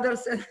by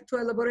others to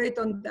elaborate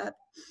on that.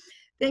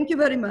 Thank you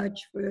very much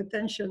for your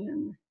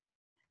attention.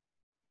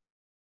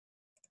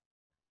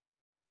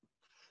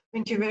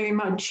 Thank you very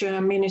much,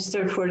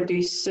 Minister, for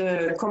this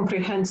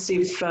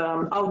comprehensive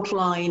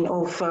outline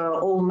of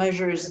all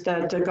measures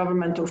that the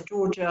government of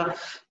Georgia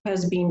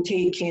has been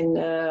taking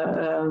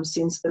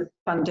since the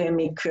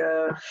pandemic,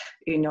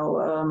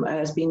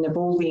 has been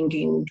evolving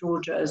in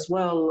Georgia as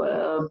well,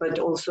 but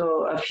also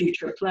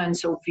future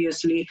plans,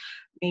 obviously,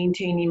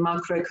 maintaining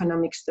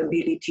macroeconomic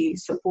stability,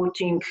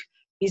 supporting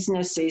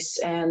businesses,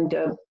 and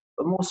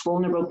most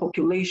vulnerable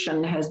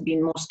population has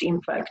been most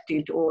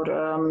impacted or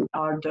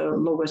are the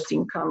lowest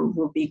income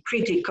will be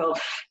critical.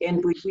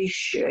 And we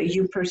wish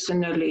you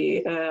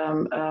personally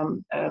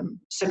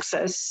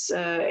success,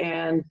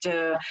 and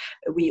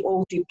we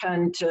all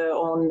depend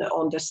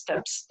on the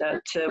steps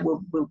that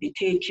will be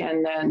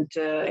taken, and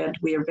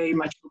we are very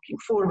much looking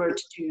forward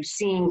to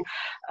seeing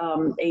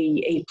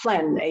a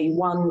plan,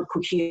 one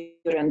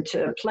coherent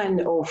plan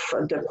of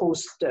the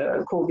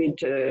post-COVID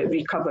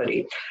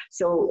recovery.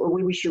 So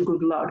we wish you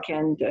good luck,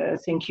 and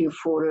thank you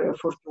for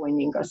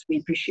joining us. We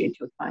appreciate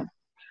your time.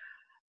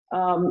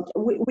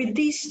 With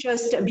this,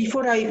 just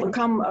before I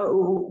come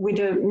with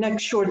the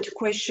next short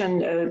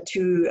question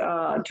to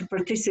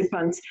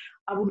participants,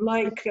 I would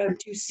like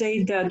to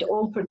say that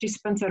all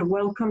participants are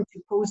welcome to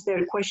post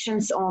their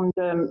questions on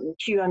the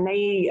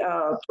Q&A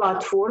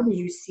platform.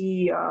 You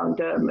see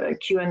the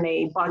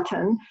Q&A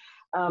button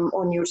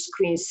on your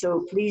screen.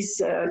 So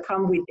please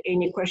come with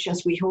any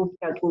questions. We hope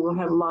that we will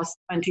have last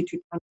 20 to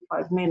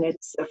 25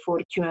 minutes for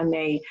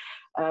Q&A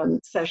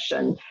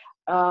session.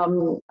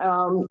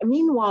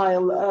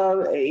 Meanwhile,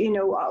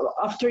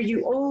 after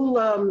you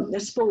all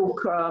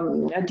spoke,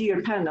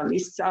 dear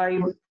panelists,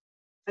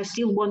 I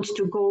still want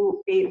to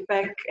go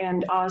back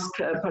and ask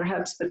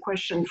perhaps the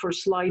question for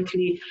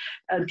slightly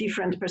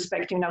different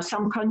perspective. Now,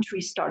 some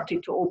countries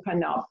started to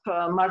open up.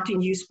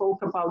 Martin, you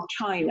spoke about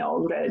China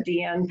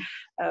already, and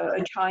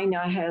China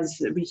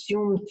has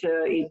resumed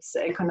its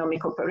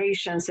economic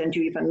operations, and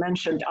you even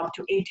mentioned up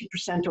to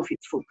 80% of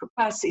its full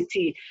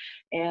capacity.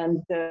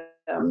 And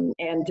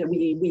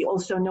we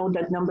also know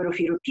that number of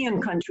European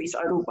countries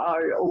are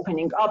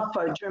opening up.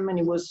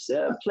 Germany was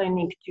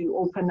planning to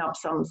open up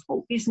some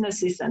small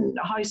businesses and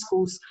high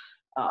schools.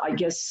 I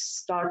guess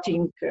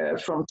starting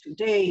from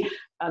today,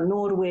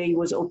 Norway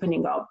was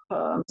opening up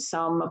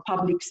some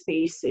public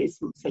spaces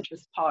such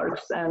as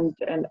parks and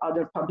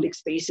other public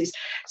spaces.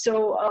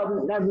 So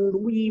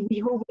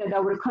we hope that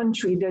our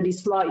country that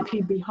is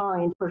slightly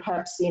behind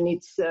perhaps in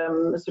its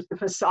sort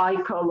of a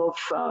cycle of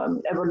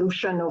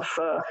evolution of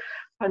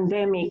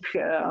pandemic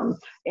and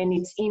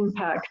its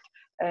impact,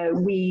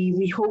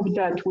 we hope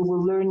that we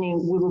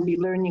will be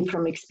learning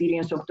from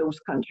experience of those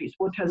countries,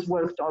 what has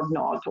worked or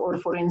not. Or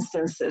for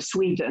instance,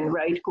 Sweden,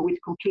 right, with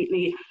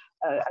completely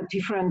a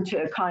different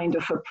kind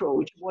of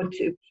approach, what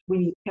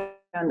we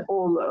can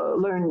all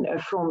learn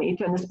from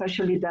it, and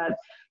especially that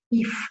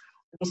if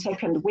the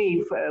second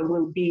wave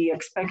will be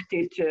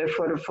expected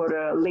for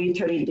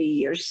later in the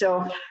year.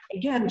 So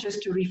again,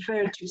 just to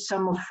refer to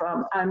some of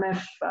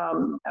IMF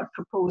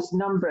proposed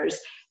numbers,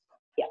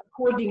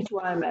 according to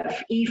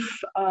IMF,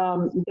 if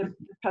the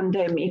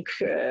pandemic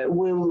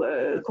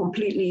will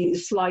completely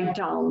slide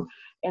down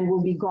and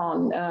will be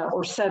gone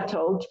or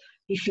settled,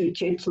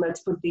 defeated, let's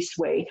put this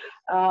way,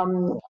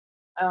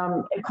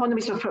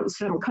 economies of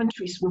some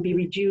countries will be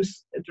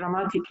reduced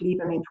dramatically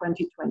even in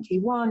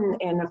 2021,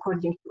 and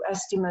according to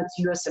estimates,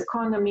 US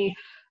economy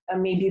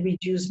may be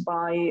reduced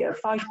by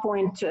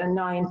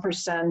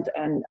 5.9%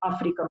 and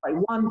Africa by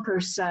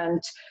 1%.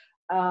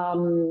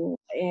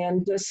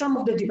 And some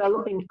of the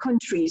developing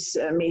countries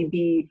may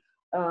be,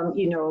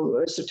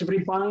 sort of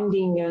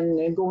rebounding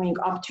and going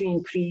up to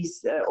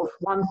increase of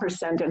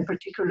 1%, and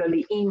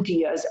particularly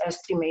India is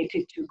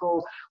estimated to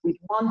go with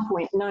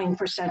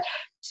 1.9%.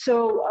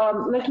 So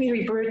let me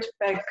revert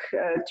back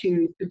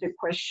to the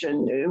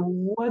question.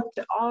 What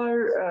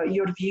are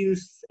your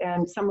views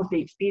and some of the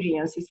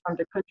experiences from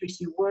the countries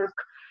you work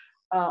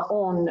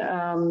on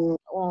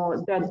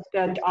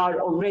that are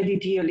already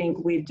dealing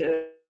with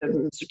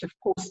sort of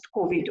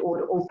post-COVID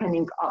or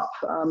opening up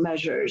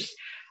measures?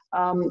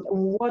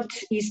 What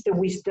is the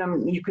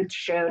wisdom you could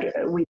share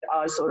with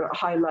us or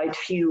highlight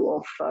few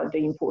of the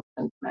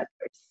important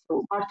matters?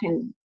 So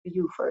Martin,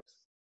 you first.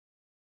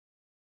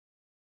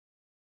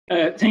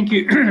 Thank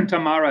you,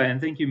 Tamara, and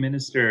thank you,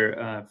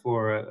 Minister,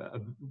 for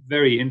a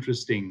very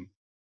interesting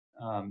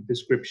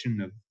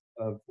description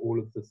of all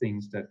of the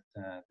things that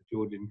the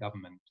Georgian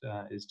government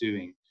is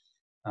doing.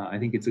 I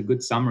think it's a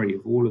good summary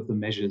of all of the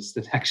measures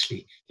that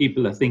actually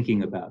people are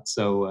thinking about.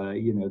 So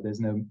there's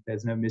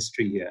no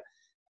mystery here.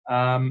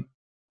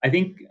 I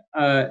think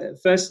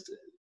first,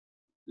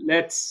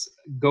 let's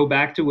go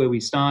back to where we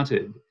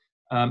started.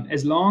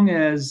 As long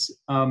as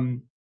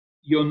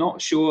you're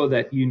not sure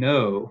that you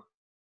know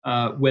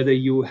whether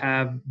you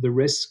have the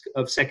risk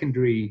of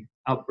secondary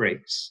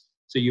outbreaks,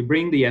 so you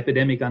bring the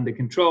epidemic under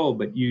control,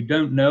 but you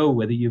don't know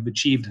whether you've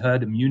achieved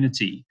herd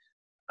immunity,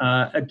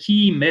 a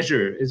key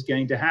measure is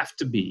going to have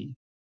to be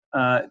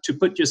to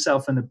put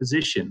yourself in a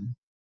position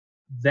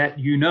that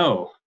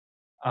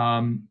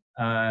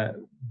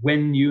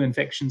when new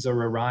infections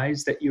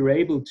arise, that you're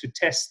able to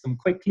test them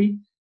quickly,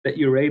 that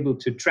you're able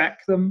to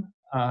track them,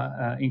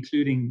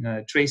 including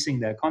tracing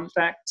their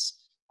contacts,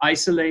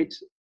 isolate,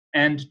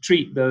 and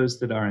treat those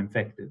that are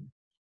infected.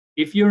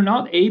 If you're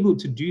not able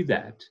to do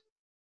that,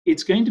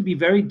 it's going to be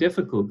very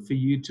difficult for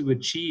you to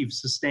achieve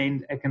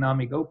sustained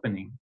economic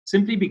opening,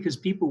 simply because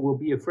people will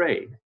be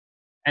afraid.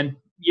 And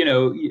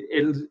it'll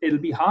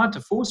be hard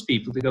to force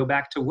people to go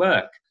back to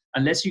work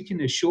unless you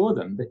can assure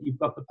them that you've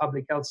got the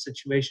public health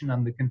situation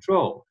under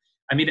control.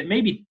 I mean, it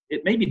may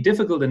be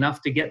difficult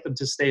enough to get them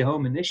to stay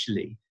home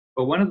initially,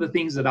 but one of the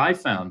things that I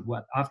found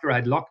after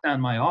I'd locked down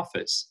my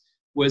office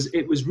was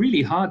it was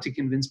really hard to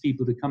convince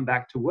people to come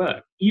back to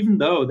work, even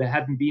though there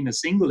hadn't been a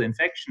single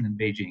infection in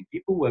Beijing.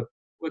 People were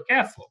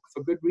careful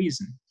for good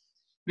reason.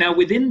 Now,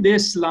 within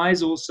this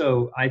lies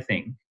also, I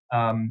think,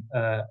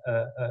 a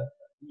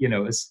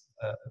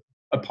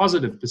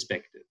positive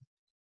perspective,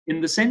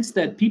 in the sense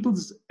that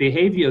people's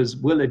behaviors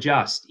will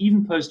adjust,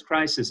 even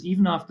post-crisis,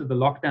 even after the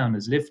lockdown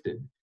is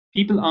lifted.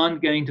 People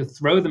aren't going to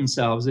throw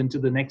themselves into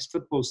the next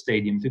football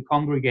stadium to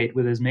congregate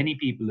with as many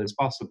people as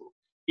possible.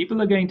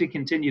 People are going to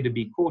continue to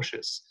be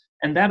cautious,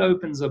 and that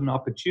opens up an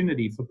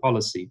opportunity for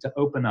policy to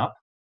open up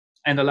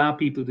and allow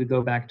people to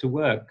go back to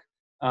work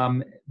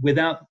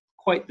without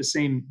quite the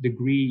same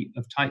degree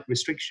of tight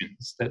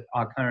restrictions that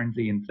are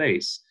currently in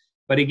place.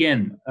 But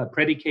again,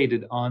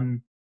 predicated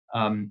on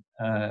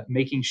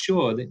making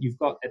sure that you've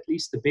got at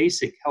least the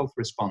basic health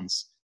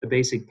response, the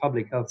basic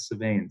public health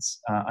surveillance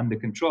under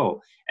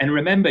control. And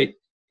remember,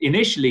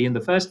 initially in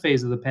the first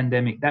phase of the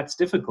pandemic, that's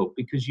difficult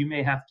because you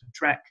may have to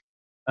track,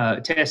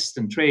 test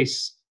and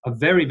trace a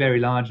very, very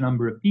large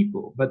number of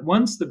people. But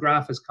once the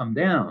graph has come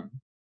down,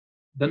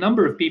 the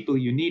number of people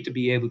you need to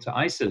be able to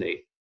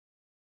isolate,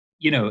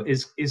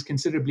 is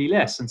considerably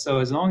less. And so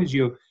as long as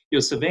your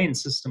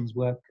surveillance systems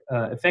work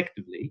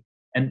effectively,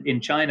 and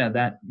in China,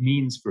 that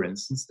means, for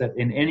instance, that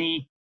in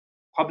any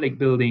public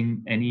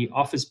building, any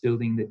office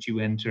building that you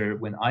enter,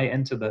 when I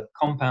enter the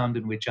compound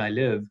in which I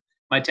live,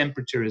 my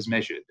temperature is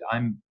measured.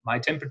 My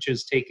temperature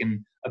is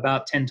taken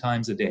about 10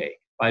 times a day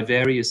by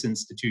various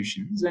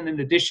institutions. And in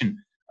addition,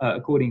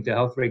 according to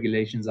health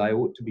regulations, I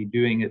ought to be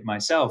doing it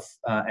myself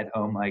at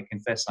home. I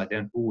confess I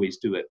don't always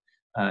do it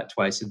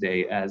twice a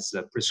day as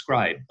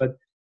prescribed.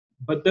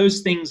 But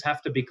those things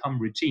have to become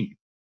routine.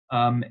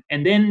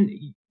 And then,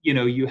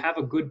 you have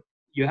a good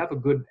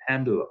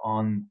handle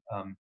on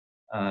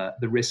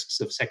the risks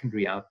of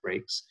secondary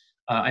outbreaks.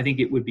 I think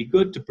it would be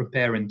good to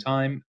prepare in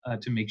time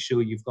to make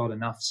sure you've got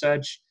enough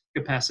surge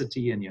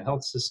capacity in your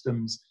health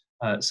systems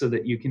so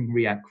that you can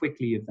react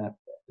quickly if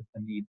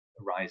the need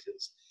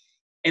arises.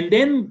 And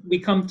then we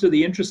come to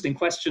the interesting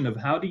question of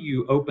how do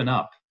you open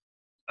up?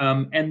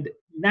 And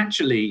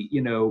naturally,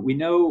 we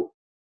know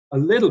a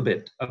little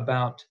bit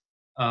about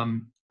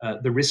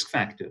the risk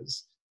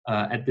factors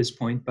at this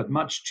point, but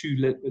much too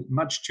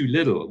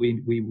little.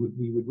 We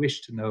would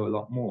wish to know a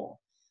lot more.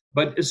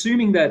 But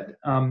assuming that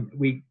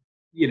we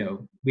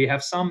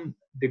have some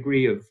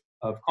degree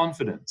of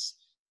confidence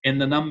in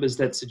the numbers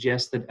that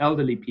suggest that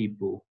elderly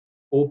people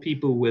or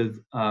people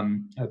with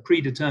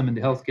predetermined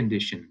health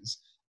conditions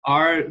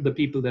are the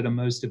people that are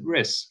most at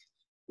risk,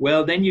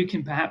 well, then you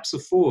can perhaps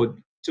afford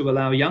to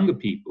allow younger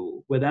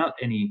people without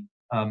any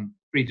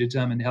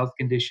predetermined health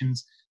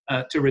conditions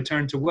to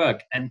return to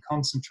work and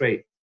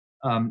concentrate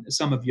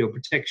some of your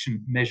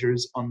protection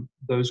measures on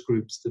those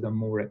groups that are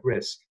more at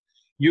risk.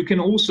 You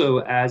can also,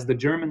 as the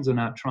Germans are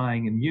now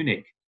trying in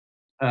Munich,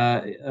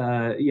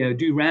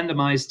 do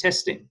randomized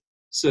testing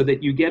so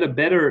that you get a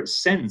better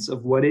sense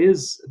of what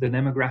is the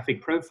demographic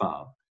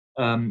profile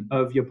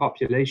of your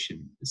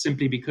population,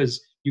 simply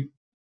because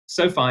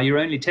so far you're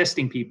only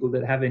testing people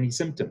that have any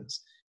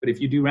symptoms. But if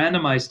you do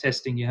randomized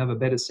testing, you have a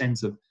better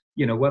sense of,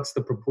 what's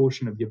the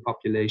proportion of your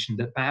population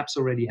that perhaps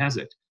already has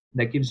it.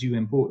 That gives you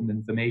important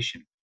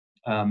information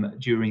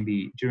during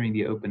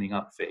the opening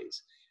up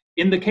phase.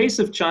 In the case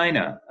of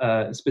China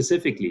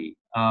specifically,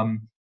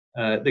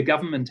 the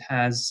government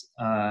has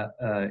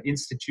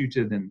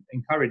instituted and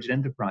encouraged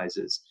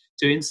enterprises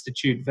to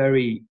institute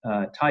very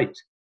tight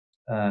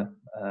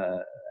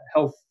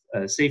health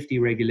safety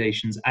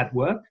regulations at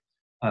work.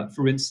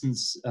 For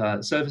instance,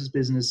 service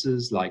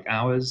businesses like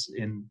ours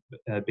in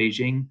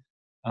Beijing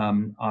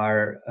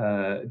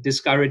are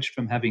discouraged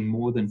from having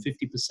more than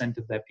 50%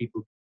 of their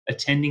people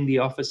attending the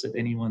office at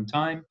any one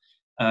time.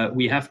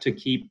 We have to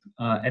keep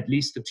at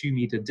least a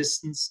 2-meter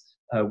distance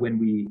when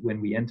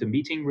we enter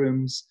meeting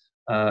rooms.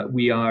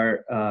 We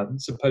are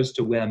supposed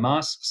to wear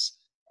masks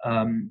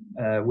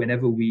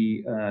whenever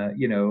we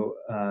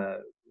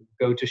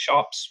go to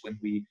shops, when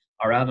we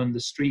are out on the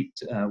street,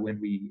 when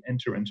we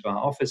enter into our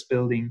office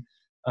building.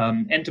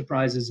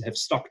 Enterprises have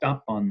stocked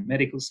up on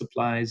medical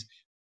supplies.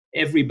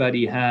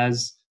 Everybody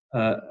has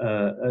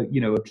a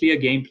clear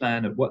game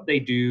plan of what they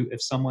do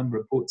if someone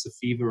reports a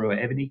fever or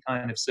any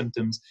kind of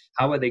symptoms.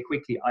 They are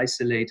quickly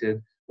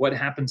isolated? What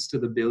happens to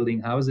the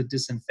building? How is it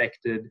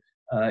disinfected?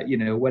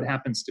 What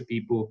happens to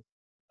people?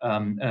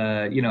 How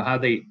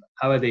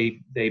are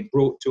they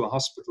brought to a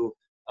hospital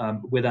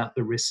without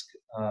the risk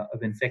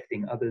of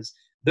infecting others?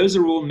 Those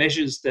are all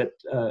measures that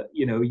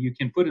you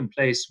can put in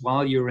place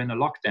while you're in a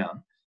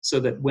lockdown, so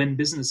that when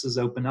businesses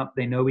open up,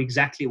 they know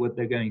exactly what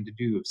they're going to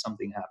do if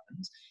something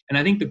happens. And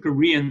I think the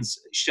Koreans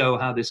show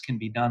how this can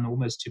be done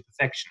almost to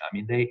perfection. I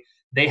mean,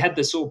 they had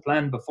this all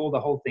planned before the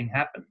whole thing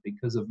happened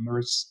because of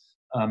MERS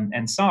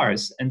and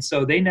SARS. And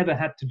so they never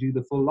had to do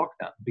the full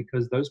lockdown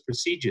because those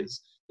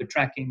procedures, the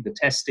tracking, the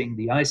testing,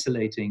 the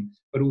isolating,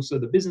 but also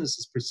the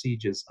business's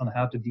procedures on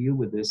how to deal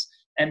with this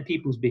and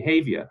people's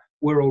behavior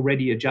were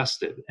already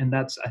adjusted. And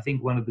that's, I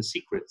think, one of the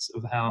secrets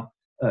of how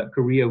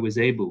Korea was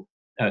able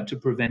to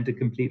prevent a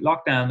complete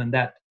lockdown. And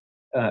that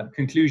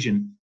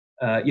conclusion,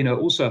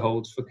 also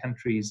holds for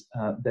countries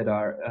that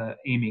are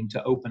aiming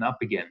to open up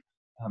again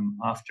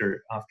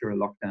after a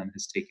lockdown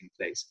has taken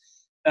place.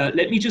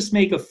 Let me just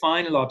make a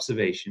final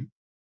observation,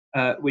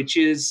 which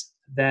is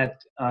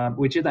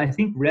I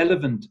think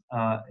relevant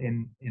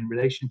in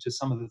relation to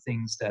some of the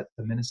things that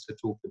the minister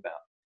talked about,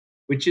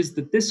 which is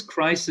that this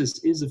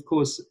crisis is, of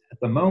course, at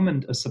the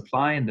moment a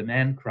supply and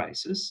demand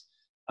crisis,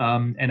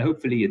 and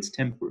hopefully it's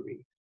temporary.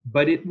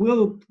 But it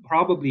will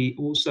probably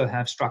also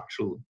have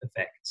structural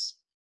effects.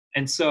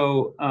 And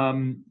so,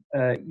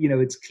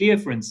 it's clear,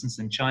 for instance,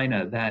 in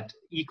China that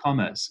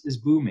e-commerce is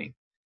booming,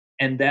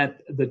 and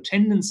that the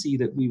tendency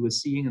that we were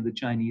seeing in the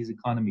Chinese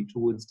economy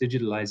towards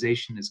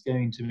digitalization is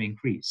going to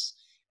increase.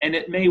 And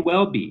it may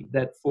well be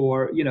that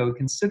for a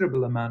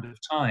considerable amount of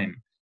time,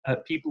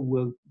 people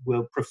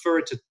will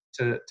prefer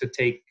to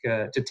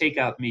take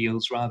out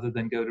meals rather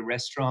than go to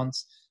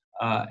restaurants,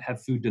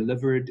 have food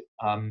delivered.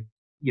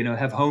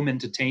 Have home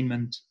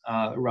entertainment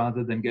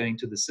rather than going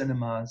to the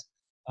cinemas.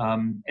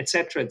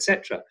 etc.,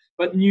 etc.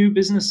 But new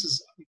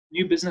business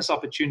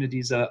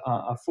opportunities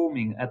are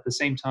forming at the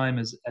same time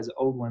as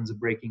old ones are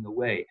breaking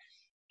away.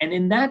 And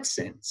in that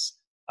sense,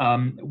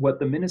 what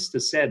the minister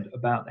said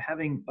about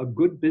having a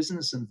good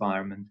business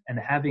environment and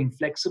having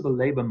flexible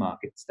labor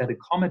markets that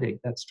accommodate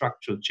that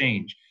structural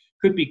change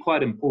could be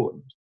quite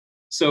important.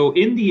 So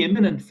in the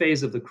imminent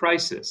phase of the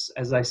crisis,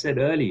 as I said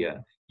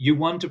earlier, you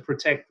want to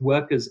protect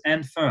workers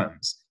and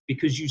firms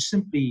because you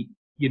simply,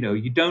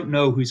 you don't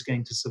know who's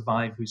going to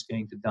survive, who's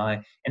going to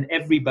die, and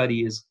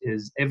everybody is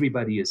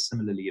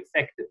similarly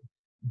affected.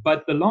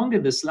 But the longer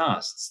this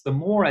lasts, the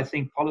more I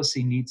think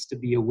policy needs to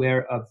be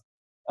aware of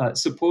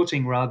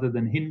supporting rather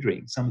than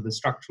hindering some of the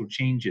structural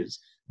changes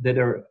that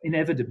are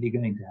inevitably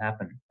going to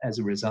happen as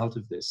a result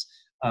of this.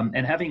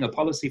 And having a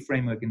policy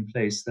framework in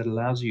place that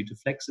allows you to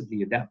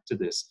flexibly adapt to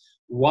this,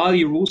 while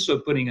you're also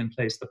putting in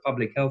place the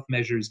public health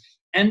measures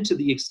and, to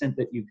the extent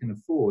that you can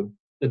afford,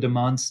 the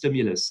demand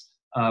stimulus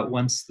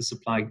once the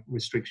supply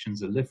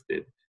restrictions are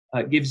lifted,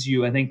 gives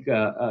you, I think,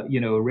 a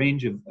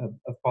range of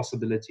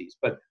possibilities.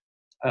 But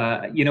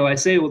I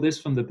say all this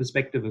from the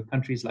perspective of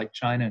countries like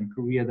China and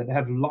Korea that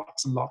have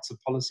lots and lots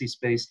of policy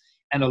space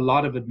and a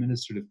lot of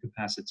administrative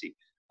capacity.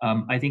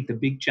 I think the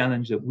big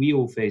challenge that we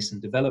all face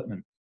in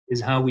development is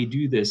how we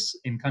do this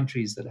in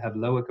countries that have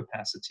lower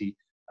capacity,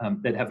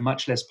 that have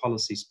much less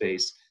policy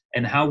space,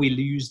 and how we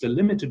use the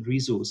limited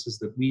resources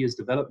that we as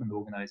development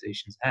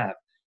organizations have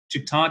to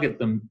target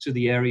them to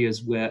the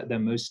areas where they're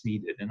most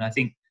needed. And I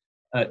think,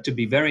 to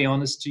be very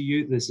honest to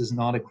you, this is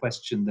not a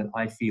question that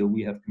I feel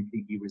we have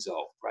completely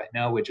resolved. Right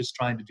now, we're just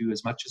trying to do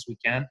as much as we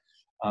can,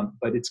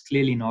 but it's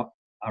clearly not,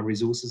 our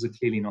resources are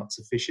clearly not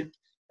sufficient.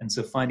 And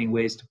so finding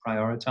ways to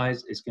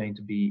prioritize is going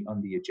to be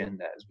on the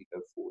agenda as we go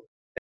forward.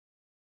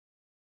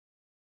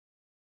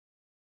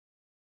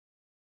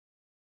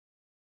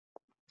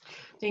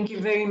 Thank you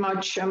very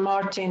much,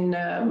 Martin.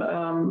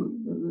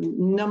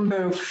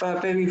 Number of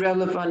very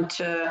relevant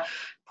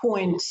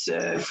points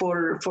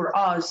for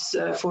us,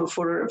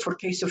 for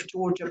case of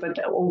Georgia, but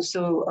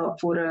also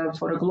for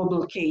a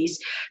global case.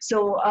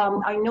 So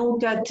I know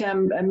that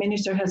a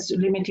minister has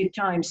limited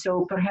time,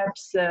 so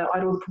perhaps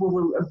Arup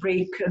will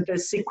break the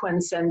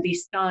sequence, and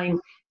this time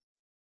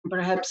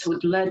perhaps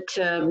would let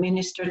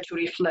minister to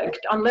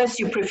reflect, unless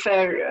you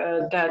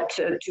prefer that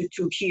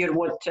to hear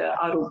what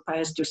Arup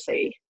has to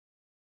say.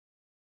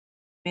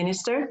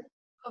 Minister?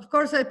 Of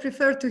course, I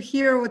prefer to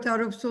hear what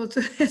Arup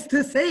has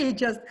to say,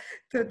 just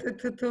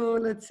to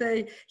let's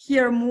say,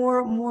 hear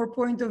more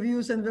point of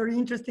views and very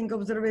interesting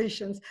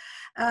observations.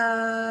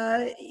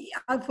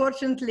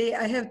 Unfortunately,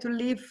 I have to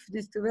leave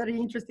this very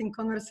interesting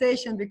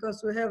conversation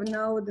because we have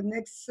now the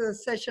next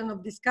session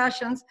of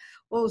discussions,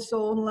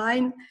 also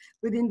online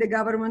within the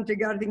government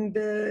regarding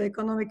the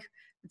economic,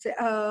 let's say,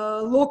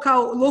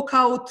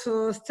 lockout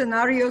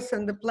scenarios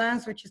and the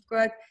plans, which is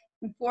quite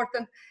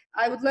important.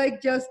 I would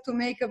like just to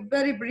make a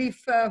very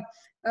brief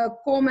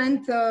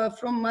comment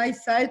from my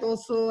side.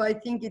 Also, I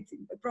think it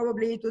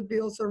would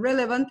be also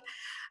relevant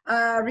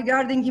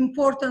regarding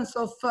importance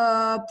of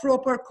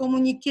proper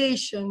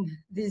communication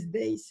these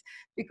days,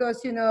 because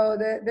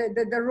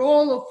the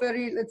role of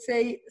very, let's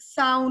say,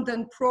 sound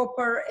and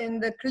proper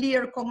and the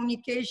clear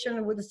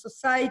communication with the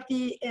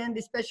society and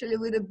especially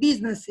with the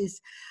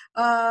businesses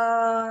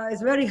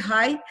is very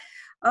high.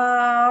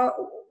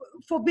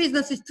 For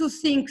businesses, two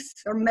things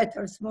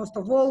matters most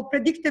of all: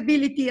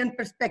 predictability and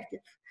perspective.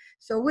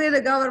 So we,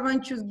 the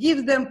government, should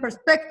give them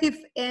perspective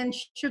and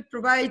should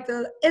provide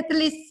at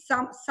least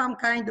some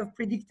kind of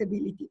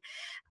predictability.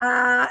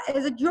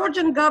 As a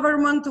Georgian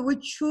government, we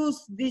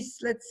choose this,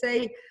 let's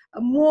say,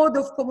 a mode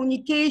of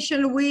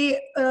communication. We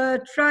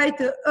try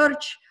to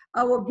urge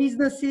our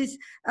businesses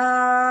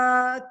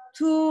to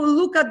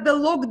look at the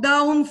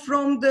lockdown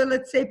from the,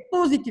 let's say,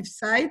 positive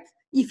side,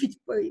 if it's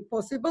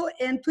possible,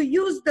 and to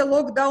use the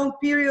lockdown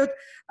period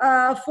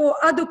for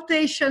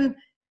adaptation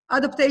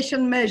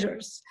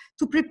measures,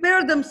 to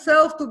prepare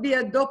themselves to be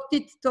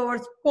adopted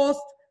towards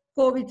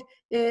post-COVID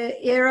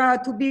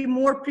era, to be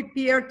more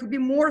prepared, to be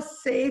more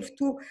safe,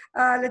 to,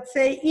 let's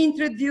say,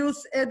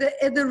 introduce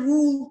the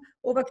rule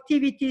of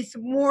activities,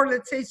 more,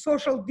 let's say,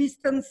 social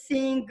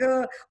distancing,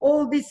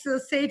 all these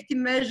safety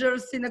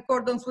measures in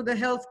accordance with the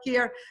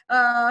healthcare,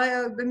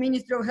 the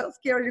Ministry of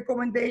Healthcare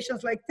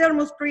recommendations, like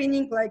thermal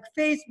screening, like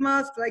face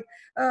masks, like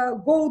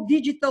go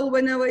digital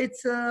whenever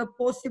it's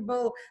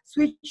possible,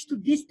 switch to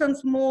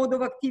distance mode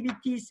of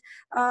activities,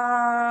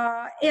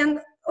 and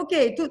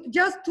okay,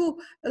 just to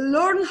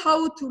learn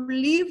how to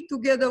live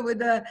together with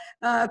the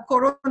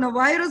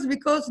coronavirus,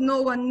 because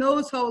no one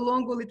knows how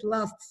long will it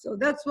last. So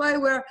that's why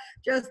we're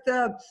just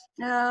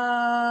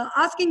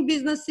asking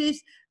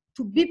businesses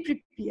to be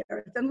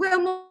prepared, and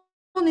we're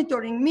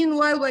monitoring.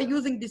 Meanwhile, we're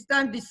using this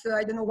time,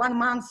 I don't know, 1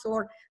 month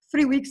or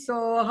 3 weeks,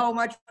 or how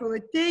much will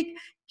it take,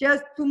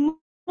 just to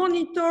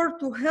monitor,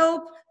 to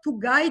help, to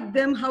guide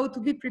them how to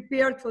be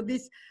prepared for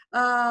this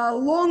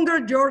longer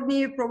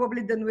journey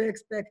probably than we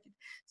expected.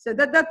 So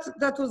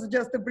that was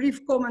just a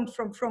brief comment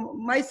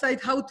from my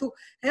side, how to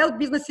help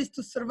businesses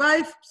to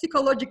survive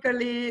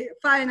psychologically,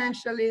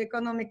 financially,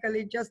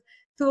 economically, just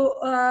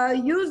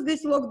to use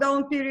this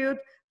lockdown period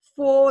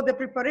for the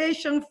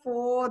preparation,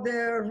 for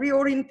the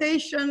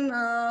reorientation,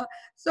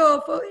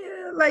 so for,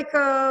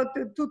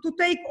 to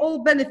take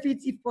all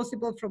benefits, if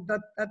possible, from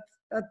that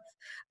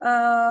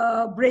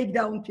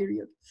breakdown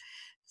period.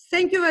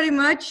 Thank you very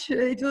much.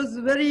 It was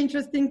very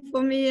interesting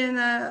for me, and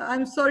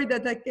I'm sorry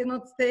that I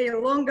cannot stay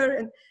longer.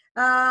 And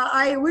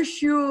I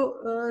wish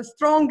you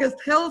strongest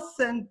health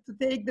and to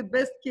take the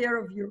best care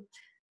of you.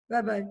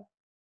 Bye-bye.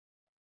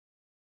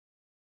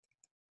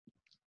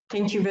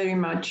 Thank you very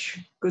much.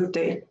 Good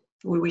day.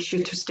 We wish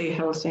you to stay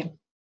healthy.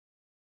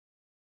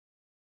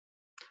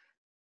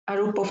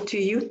 Arup, off to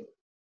you.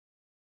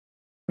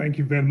 Thank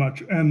you very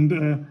much.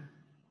 And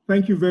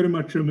thank you very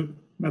much,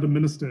 Madam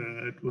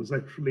Minister. It was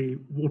actually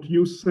what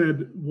you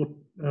said, what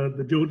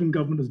the Georgian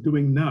government is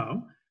doing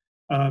now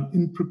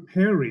in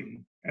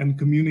preparing and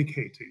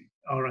communicating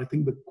are, I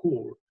think, the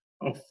core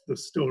of the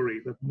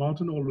story that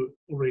Martin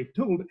already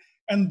told.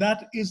 And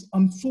that is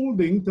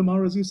unfolding,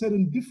 Tamara, as you said,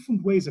 in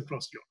different ways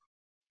across Europe.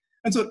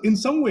 And so in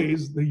some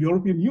ways, the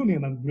European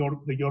Union and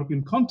the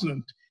European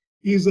continent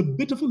is a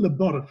bit of a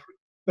laboratory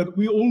that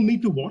we all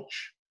need to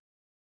watch.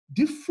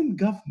 Different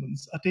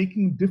governments are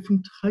taking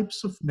different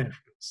types of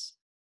measures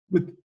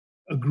with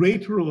a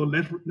greater or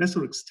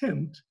lesser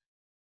extent.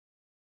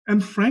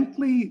 And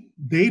frankly,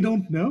 they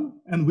don't know,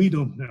 and we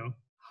don't know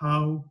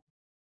how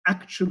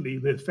actually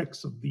the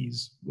effects of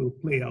these will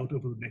play out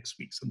over the next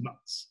weeks and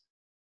months.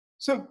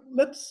 So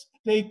let's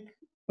take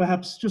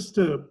perhaps just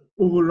an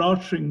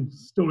overarching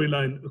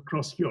storyline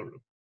across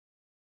Europe.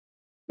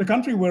 The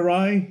country where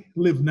I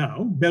live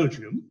now,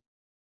 Belgium,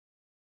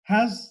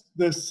 has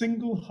the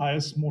single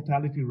highest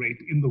mortality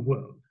rate in the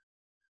world.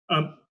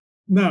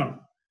 Now,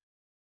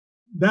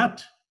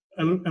 that,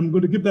 I'm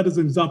going to give that as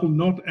an example,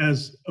 not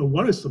as a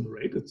worrisome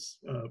rate, it's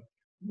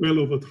well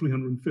over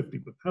 350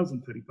 per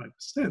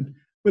 1,035%,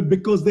 but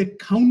because they're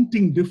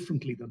counting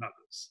differently than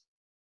others.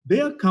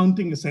 They are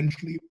counting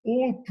essentially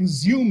all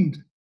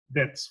presumed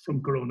deaths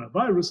from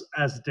coronavirus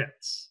as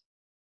deaths.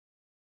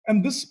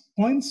 And this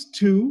points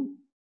to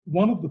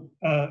one of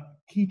the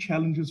key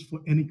challenges for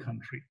any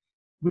country,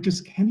 which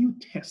is, can you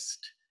test?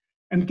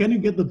 And can you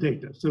get the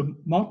data? So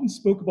Martin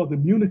spoke about the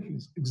Munich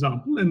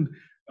example, and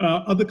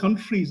other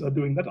countries are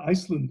doing that.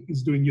 Iceland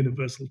is doing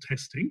universal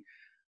testing.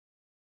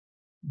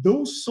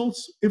 Those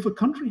sorts, if a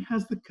country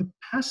has the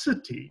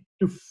capacity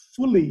to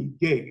fully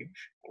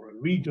gauge, or a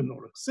region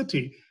or a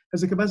city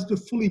has the capacity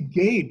to fully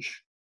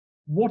gauge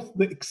what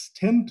the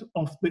extent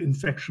of the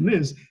infection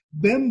is,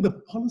 then the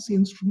policy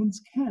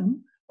instruments can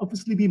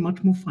obviously be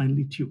much more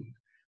finely tuned.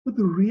 But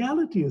the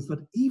reality is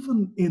that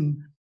even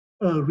in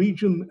a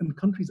region and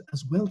countries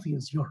as wealthy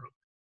as Europe,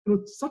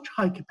 with such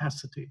high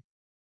capacity,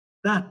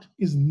 that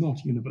is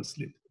not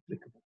universally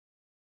applicable.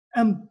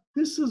 And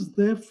this is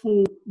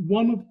therefore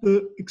one of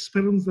the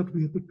experiments that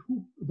we have to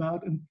talk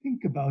about and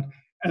think about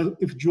as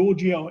if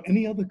Georgia or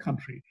any other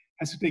country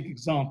has to take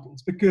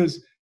examples,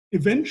 because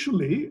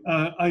eventually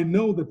I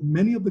know that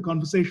many of the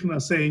conversation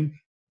are saying,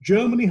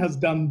 Germany has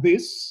done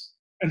this,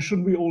 and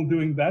shouldn't we all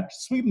doing that?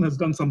 Sweden has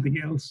done something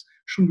else,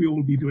 shouldn't we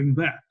all be doing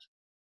that?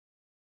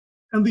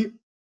 And the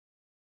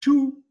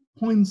 2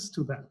 points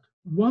to that.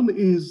 One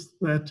is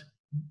that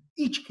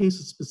each case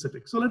is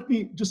specific. So let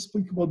me just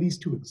speak about these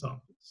 2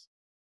 examples.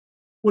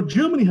 What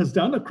Germany has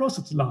done across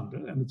its land,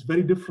 and it's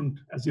very different,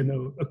 as you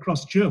know,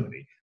 across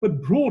Germany,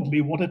 but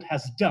broadly what it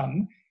has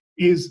done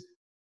is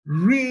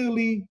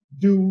really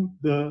do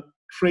the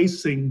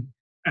tracing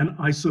and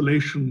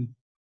isolation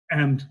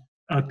and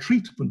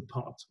treatment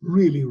parts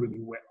really, really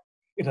well.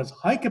 It has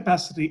high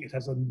capacity, it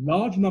has a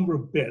large number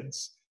of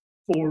beds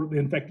for the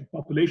infected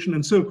population.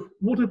 And so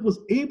what it was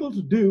able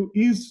to do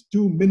is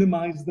to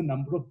minimize the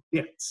number of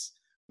deaths,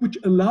 which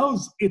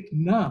allows it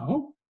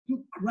now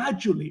to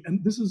gradually,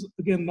 and this is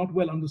again not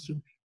well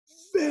understood,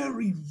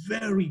 very,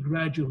 very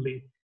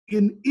gradually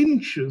in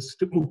inches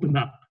to open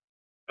up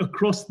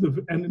across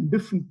the, and in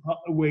different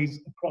ways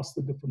across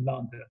the different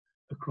Länder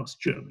across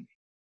Germany.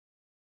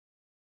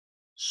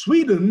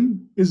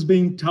 Sweden is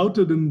being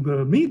touted in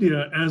the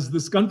media as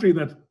this country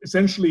that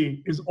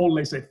essentially is all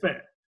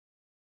laissez-faire.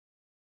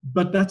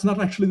 But that's not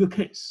actually the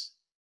case.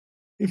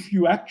 If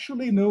you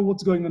actually know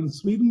what's going on in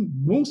Sweden,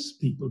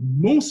 most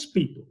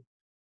people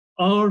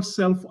are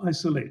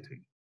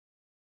self-isolating.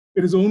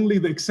 It is only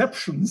the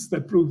exceptions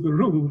that prove the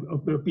rule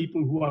of the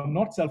people who are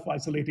not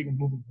self-isolating and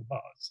moving to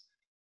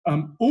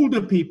bars.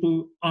 Older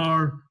people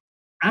are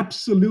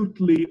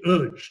absolutely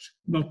urged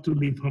not to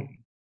leave home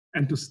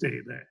and to stay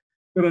there.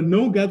 There are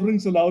no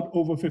gatherings allowed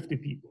over 50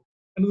 people.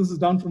 And this is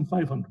down from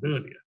 500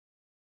 earlier.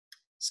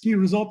 Ski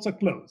resorts are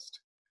closed.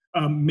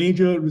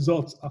 Major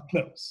resorts are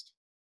closed.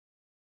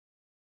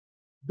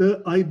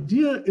 The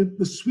idea,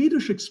 the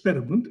Swedish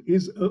experiment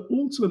is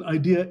also an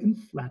idea in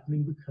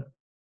flattening the curve.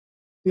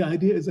 The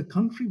idea is a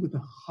country with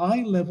a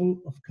high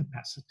level of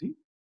capacity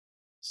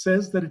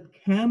says that it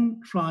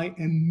can try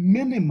and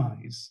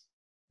minimize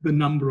the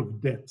number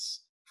of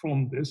deaths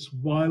from this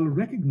while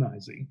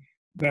recognizing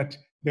that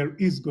there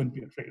is going to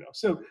be a trade-off.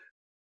 So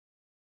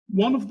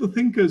one of the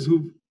thinkers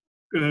who've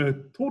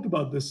thought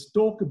about this,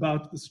 talk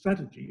about the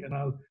strategy, and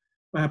I'll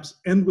perhaps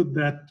end with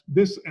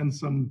this and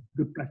some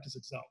good practice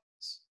examples.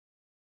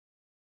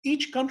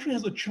 Each country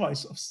has a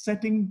choice of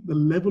setting the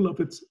level of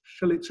its,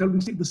 shall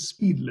we say, the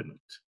speed limit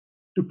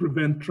to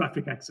prevent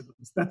traffic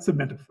accidents. That's a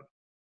metaphor,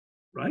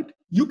 right?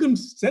 You can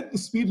set the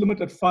speed limit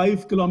at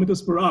 5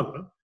 kilometers per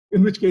hour,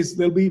 in which case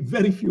there'll be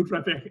very few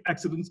traffic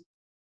accidents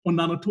or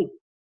none at all.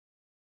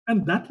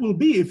 And that will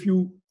be if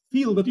you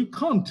feel that you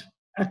can't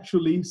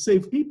actually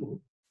save people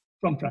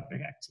from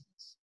traffic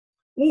accidents.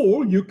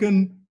 Or you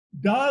can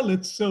dial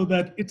it so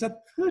that it's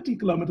at 30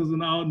 kilometers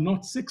an hour,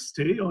 not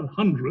 60 or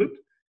 100,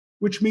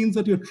 which means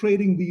that you're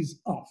trading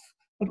these off.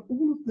 But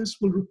all of this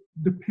will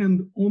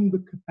depend on the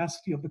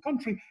capacity of the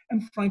country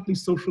and, frankly,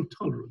 social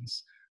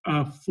tolerance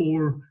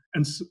for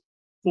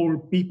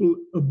people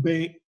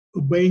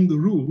obeying the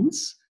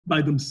rules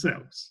by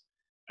themselves,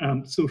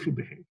 social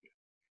behavior.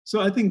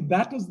 So I think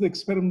that is the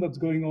experiment that's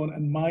going on.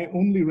 And my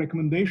only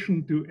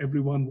recommendation to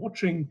everyone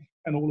watching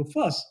and all of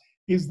us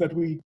is that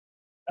we,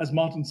 as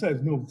Martin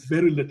says, know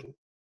very little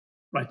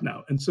right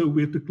now. And so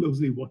we have to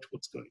closely watch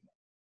what's going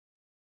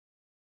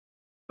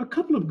on. A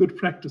couple of good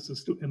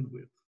practices to end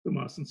with,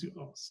 Tamar, since you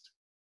asked.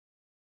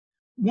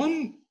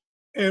 One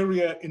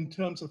area in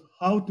terms of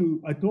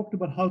I talked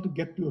about how to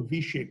get to a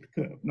V-shaped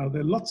curve. Now,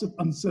 there are lots of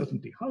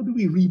uncertainty. How do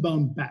we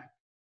rebound back?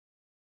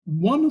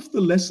 One of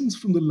the lessons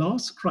from the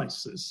last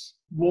crisis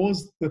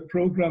was the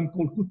program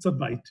called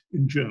Kurzarbeit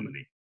in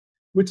Germany,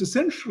 which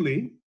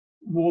essentially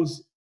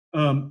was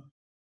an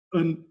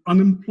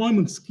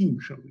unemployment scheme,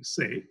 shall we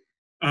say,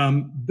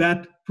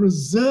 that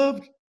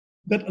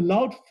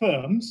allowed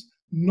firms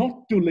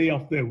not to lay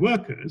off their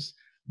workers,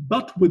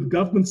 but with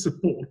government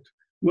support,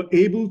 were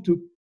able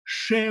to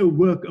share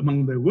work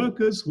among their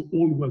workers who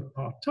all work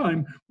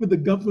part-time, with the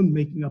government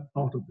making up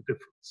part of the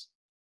difference.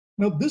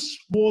 Now, this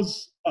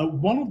was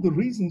one of the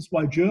reasons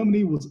why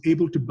Germany was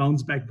able to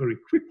bounce back very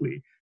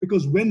quickly,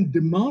 because when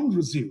demand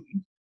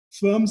resumed,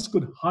 firms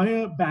could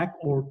hire back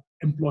or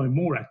employ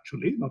more,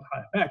 actually, not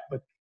hire back,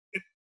 but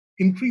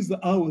increase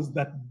the hours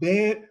that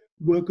their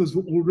workers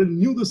who already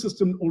knew the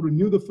system, already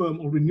knew the firm,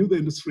 already knew the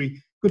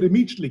industry, could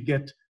immediately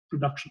get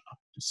production up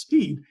to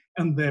speed,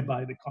 and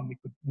thereby the economy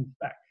could move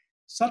back.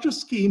 Such a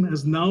scheme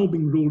has now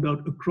been rolled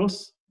out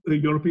across the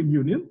European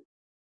Union,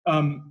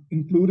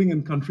 including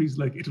in countries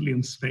like Italy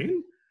and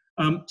Spain,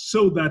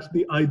 so that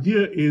the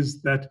idea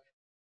is that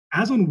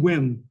as and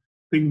when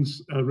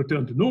things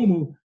return to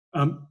normal,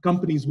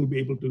 companies will be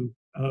able to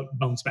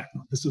bounce back.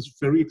 Now, this is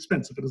very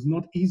expensive. It is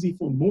not easy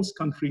for most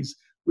countries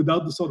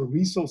without the sort of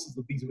resources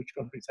that these rich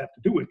countries have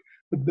to do it.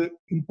 But the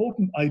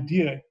important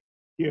idea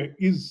here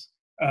is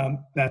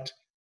that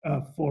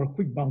for a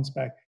quick bounce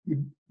back,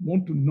 you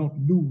want to not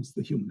lose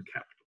the human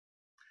capital.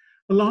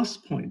 The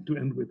last point to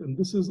end with, and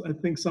this is, I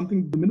think,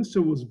 something the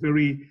minister was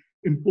very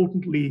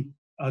importantly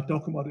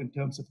talking about in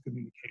terms of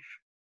communication.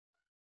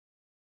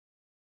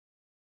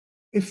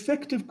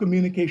 Effective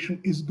communication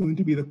is going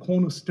to be the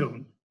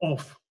cornerstone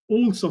of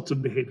all sorts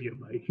of behavior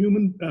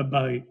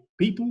by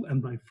people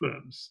and by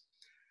firms.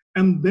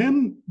 And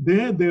then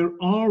there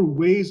are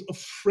ways of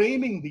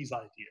framing these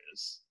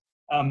ideas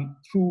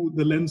through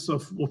the lens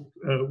of what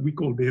we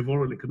call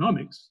behavioral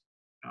economics,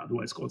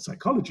 otherwise called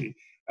psychology,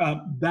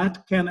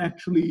 that can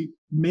actually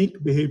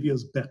make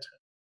behaviors better.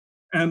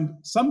 And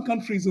some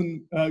countries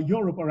in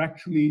Europe are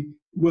actually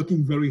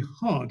working very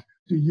hard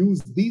to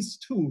use these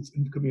tools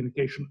in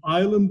communication.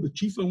 Ireland, the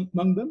chief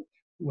among them,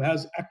 who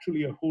has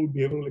actually a whole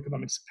behavioral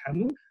economics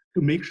panel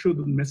to make sure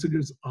that the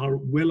messages are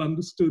well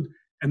understood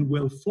and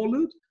well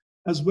followed,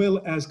 as well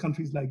as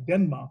countries like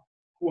Denmark,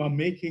 who are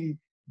making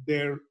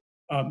their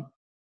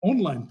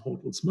online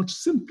portals much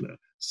simpler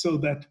so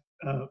that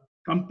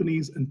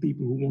companies and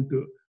people who want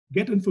to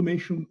get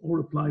information or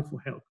apply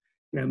for help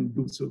can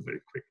do so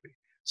very quickly.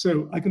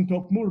 So I can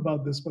talk more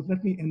about this, but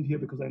let me end here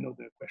because I know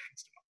there are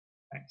questions now.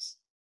 Thanks.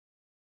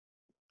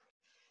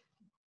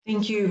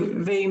 Thank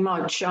you very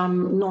much.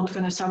 I'm not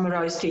going to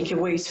summarize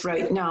takeaways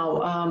right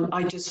now.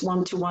 I just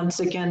want to once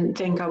again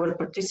thank our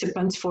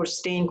participants for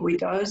staying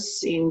with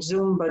us in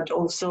Zoom, but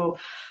also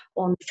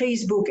on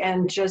Facebook.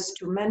 And just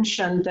to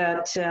mention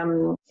that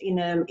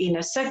in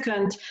a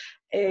second,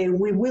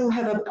 we will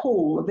have a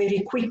poll, a very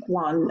quick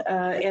one.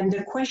 And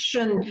the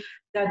question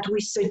that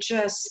we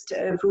suggest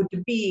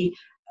would be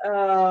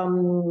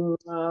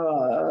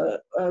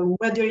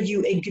whether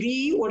you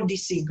agree or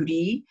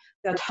disagree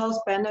that health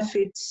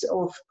benefits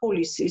of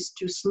policies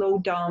to slow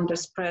down the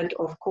spread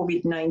of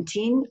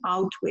COVID-19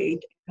 outweigh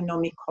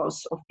economic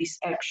costs of these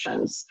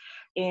actions.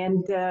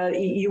 And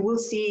you will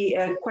see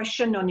a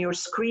question on your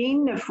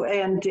screen,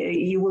 and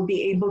you will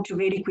be able to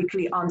very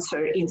quickly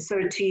answer in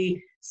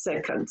 30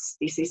 seconds.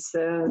 This is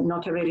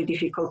not a very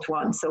difficult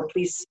one, so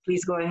please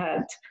go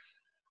ahead.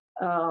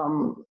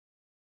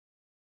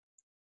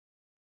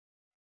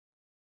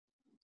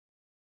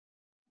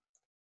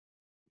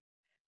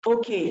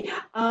 Okay.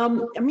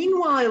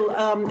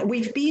 Meanwhile,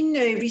 we've been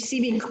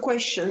receiving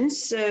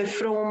questions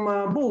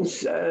from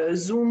both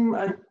Zoom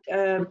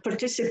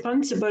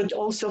participants, but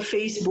also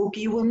Facebook.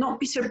 You will not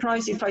be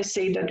surprised if I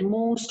say that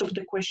most of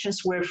the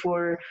questions were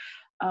for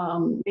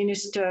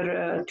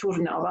Minister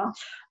Turnava.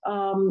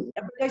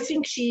 But I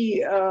think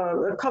she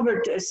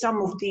covered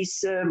some of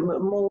these.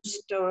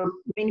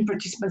 Many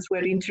participants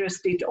were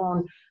interested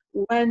on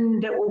when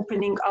the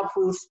opening up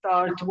will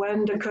start,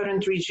 when the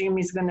current regime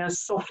is going to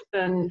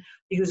soften,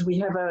 because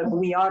we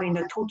are in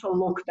a total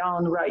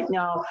lockdown right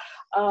now,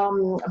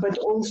 but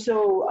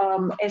also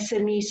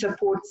SME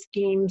support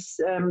schemes,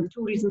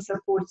 tourism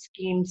support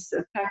schemes,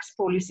 tax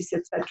policies,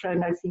 etc.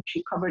 And I think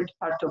she covered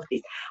part of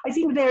this. I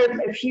think there are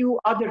a few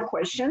other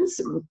questions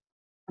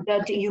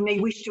that you may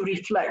wish to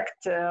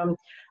reflect,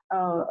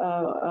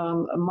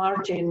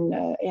 Martin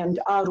and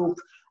Arup.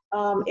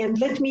 And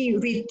let me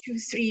read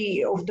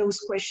 2-3 of those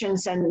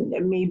questions, and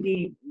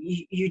maybe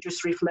you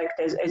just reflect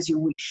as you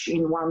wish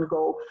in one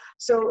go.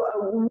 So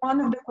one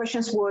of the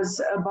questions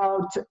was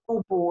about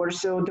OBOR.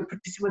 So the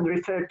participant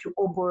referred to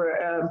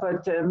OBOR,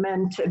 but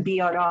meant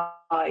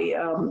BRI,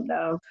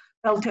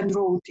 Belt and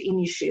Road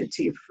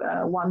Initiative,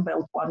 One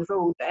Belt, One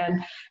Road.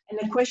 And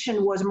the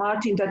question was,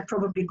 Martin, that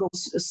probably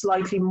goes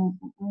slightly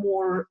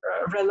more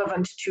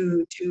relevant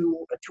to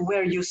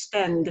where you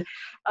stand,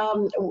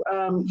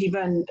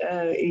 given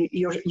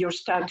your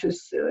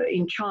status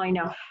in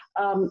China,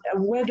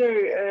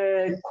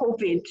 whether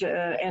COVID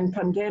and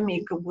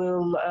pandemic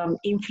will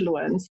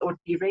influence or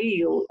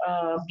derail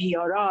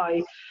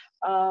BRI.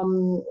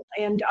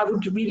 And I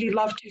would really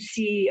love to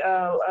see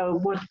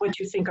what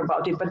you think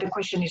about it, but the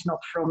question is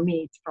not from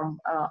me, it's from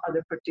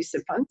other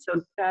participants.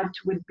 So that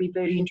would be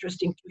very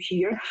interesting to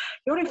hear.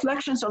 Your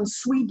reflections on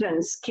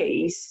Sweden's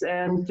case,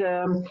 and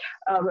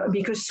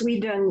because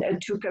Sweden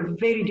took a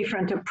very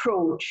different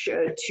approach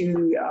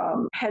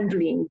to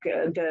handling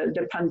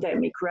the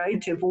pandemic,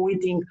 right?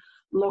 Avoiding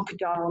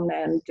lockdown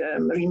and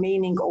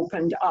remaining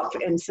opened up.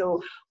 And so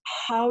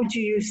how do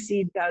you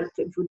see that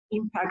would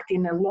impact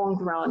in the long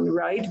run,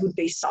 right? Would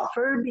they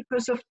suffer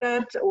because of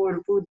that,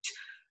 or would,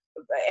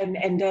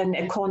 and then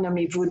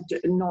economy would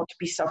not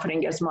be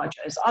suffering as much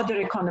as other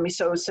economies?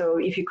 So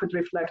if you could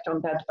reflect on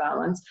that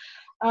balance.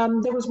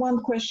 There was one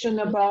question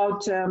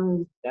about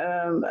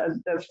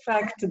the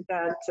fact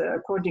that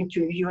according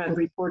to UN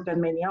report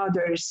and many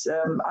others,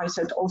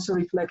 ISAT also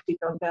reflected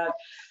on that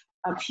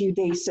a few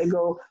days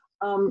ago.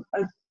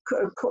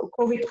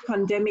 COVID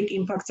pandemic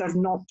impacts are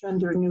not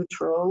gender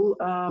neutral,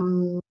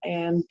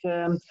 and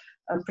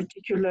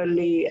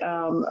particularly,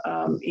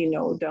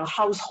 the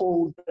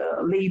household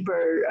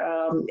labor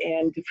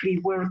and free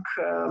work,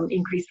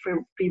 increased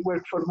free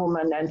work for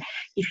women. And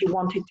if you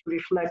wanted to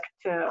reflect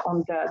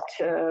on that,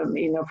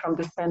 from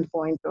the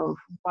standpoint of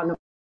one of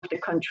the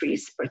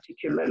countries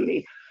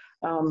particularly.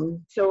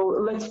 So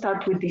let's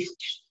start with these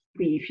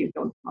 3, if you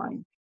don't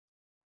mind.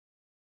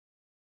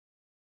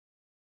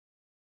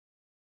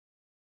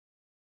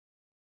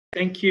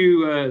 Thank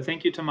you,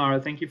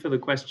 Tamara. Thank you for the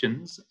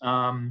questions.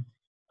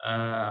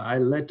 I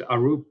let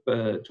Arup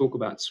talk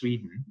about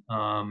Sweden,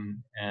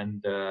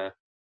 and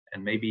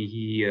maybe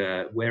he,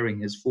 wearing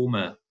his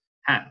former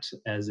hat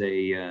as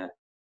a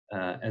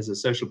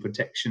social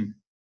protection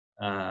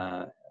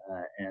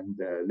and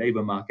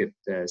labor market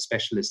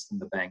specialist in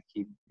the bank,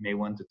 he may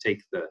want to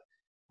take the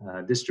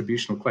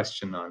distributional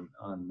question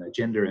on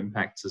gender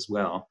impacts as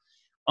well.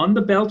 On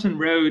the Belt and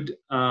Road,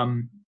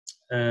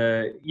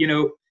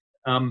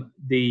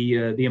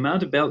 the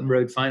amount of Belt and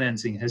Road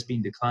financing has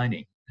been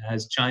declining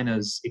as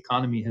China's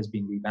economy has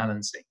been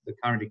rebalancing. The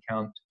current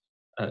account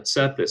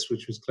surplus,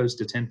 which was close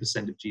to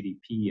 10% of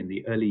GDP in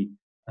the early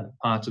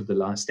part of the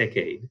last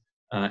decade,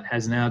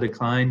 has now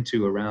declined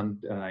to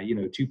around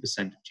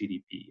 2% of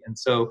GDP. And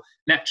so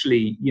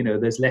naturally,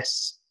 there's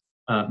less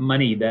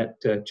money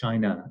that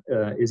China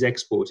is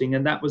exporting,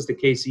 and that was the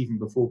case even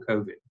before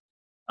COVID.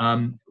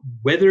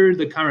 Whether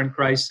the current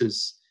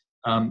crisis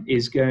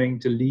is going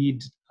to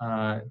lead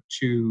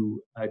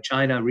to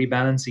China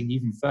rebalancing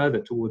even further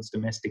towards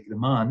domestic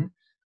demand,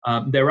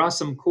 there are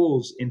some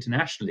calls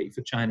internationally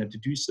for China to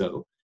do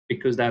so,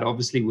 because that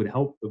obviously would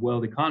help the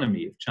world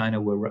economy if China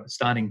were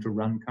starting to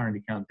run current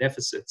account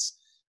deficits,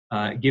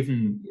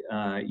 given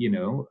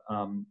the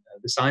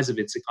size of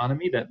its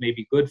economy. That may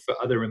be good for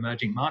other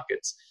emerging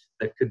markets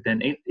that could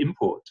then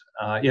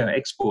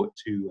export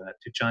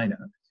to China.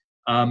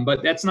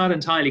 But that's not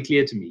entirely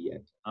clear to me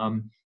yet.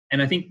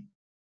 And I think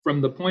from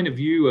the point of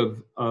view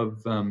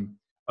of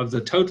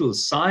the total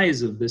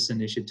size of this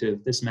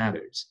initiative, this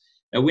matters.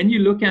 Now, when you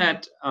look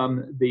at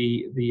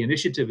the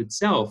initiative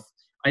itself,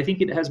 I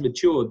think it has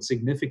matured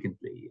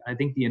significantly. I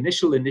think the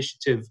initial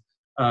initiative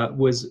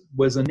was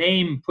a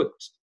name put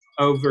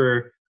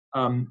over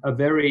a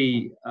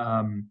very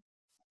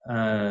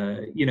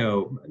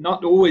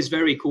not always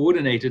very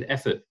coordinated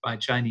effort by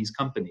Chinese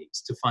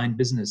companies to find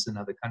business in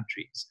other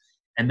countries.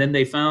 And then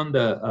they found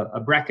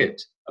a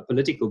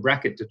political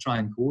bracket to try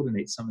and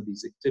coordinate some of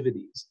these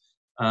activities.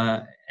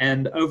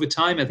 And over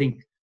time, I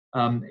think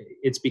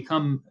it's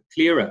become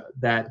clearer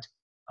that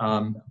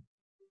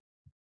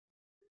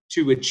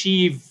to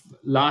achieve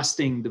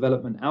lasting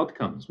development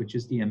outcomes, which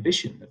is the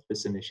ambition of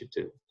this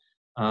initiative,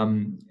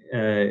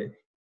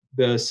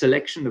 the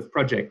selection of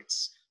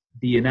projects,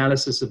 the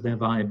analysis of their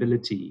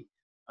viability,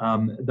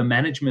 the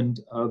management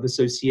of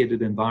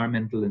associated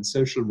environmental and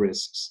social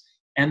risks,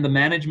 and the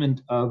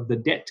management of the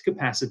debt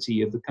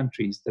capacity of the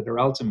countries that are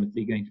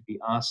ultimately going to be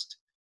asked,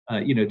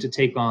 to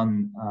take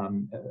on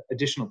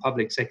additional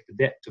public sector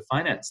debt to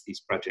finance these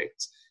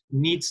projects,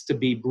 needs to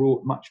be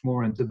brought much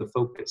more into the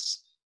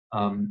focus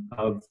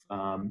of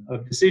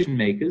decision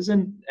makers.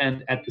 And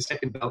at the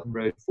Second Belt and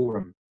Road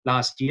Forum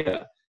last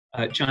year,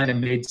 China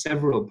made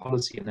several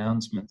policy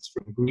announcements,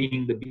 from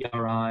greening the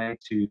BRI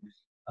to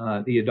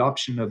the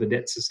adoption of a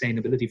debt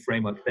sustainability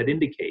framework, that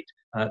indicate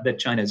that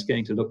China is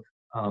going to look,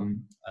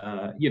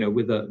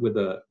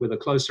 with a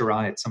closer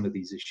eye at some of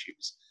these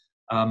issues.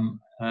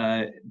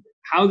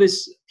 How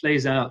this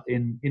plays out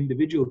in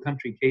individual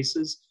country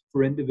cases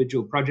for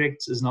individual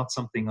projects is not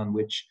something on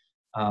which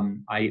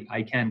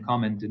I can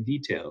comment in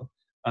detail.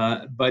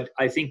 But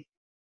I think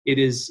it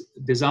is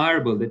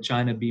desirable that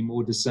China be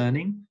more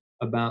discerning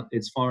about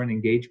its foreign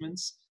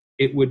engagements.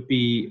 It would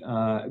be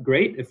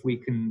great if we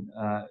can,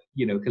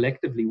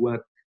 collectively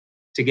work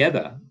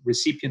together,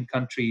 recipient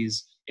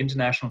countries,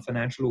 international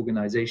financial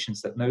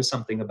organizations that know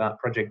something about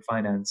project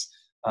finance,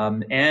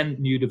 and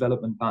new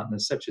development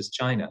partners such as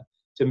China,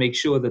 to make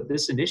sure that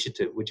this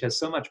initiative, which has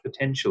so much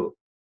potential,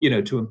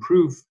 to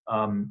improve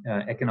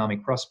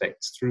economic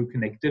prospects through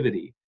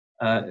connectivity,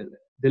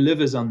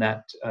 delivers on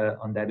that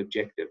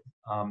objective,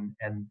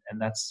 and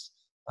that's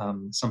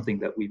something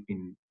that we've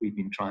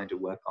been trying to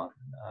work on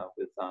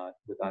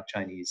with our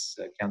Chinese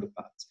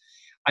counterparts.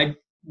 I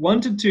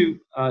wanted to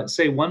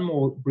say one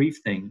more brief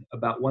thing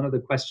about one of the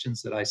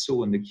questions that I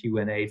saw in the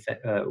Q&A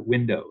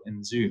window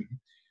in Zoom,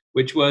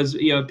 which was,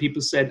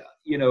 people said,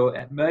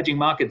 emerging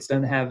markets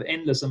don't have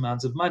endless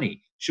amounts of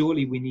money.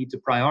 Surely we need to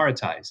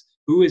prioritize.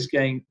 Who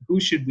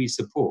should we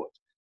support?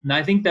 And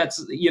I think that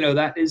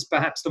is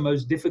perhaps the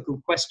most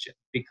difficult question,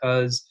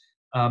 because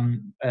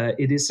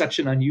it is such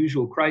an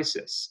unusual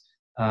crisis,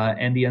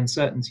 and the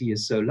uncertainty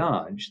is so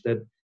large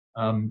that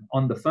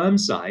on the firm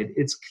side,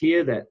 it's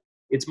clear that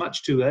it's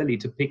much too early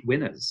to pick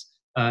winners.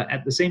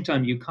 At the same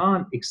time, you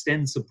can't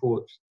extend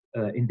support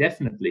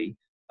indefinitely.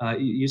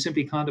 You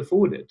simply can't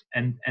afford it,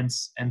 and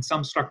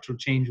some structural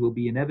change will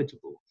be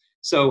inevitable.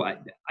 So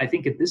I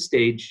think at this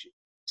stage,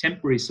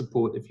 temporary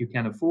support if you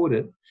can afford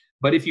it.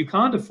 But if you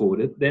can't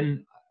afford it,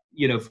 then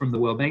from the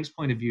World Bank's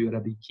point of view,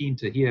 I'd be keen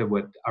to hear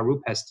what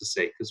Arup has to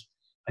say, because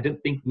I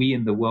don't think we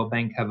in the World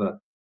Bank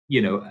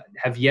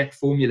have yet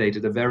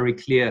formulated a very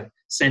clear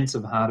sense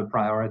of how to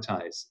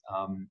prioritize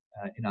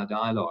in our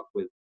dialogue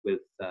with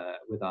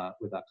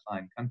our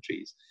client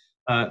countries.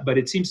 But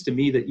it seems to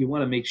me that you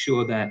want to make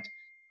sure that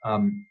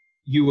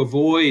you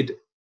avoid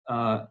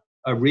a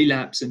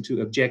relapse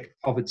into abject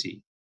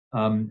poverty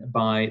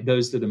by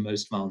those that are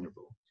most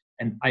vulnerable.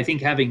 And I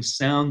think having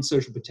sound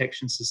social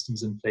protection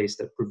systems in place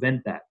that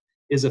prevent that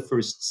is a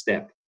first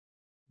step.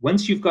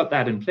 Once you've got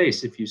that in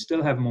place, if you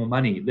still have more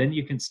money, then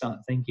you can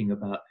start thinking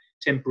about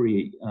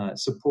temporary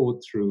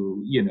support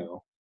through,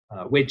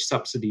 wage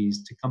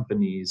subsidies to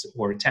companies,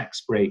 or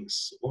tax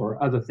breaks,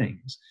 or other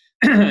things.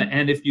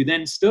 And if you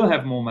then still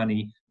have more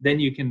money, then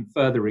you can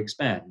further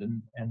expand.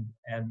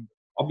 And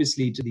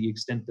obviously, to the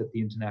extent that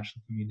the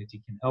international community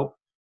can help,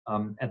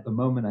 at the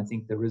moment, I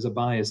think there is a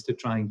bias to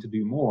trying to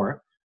do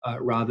more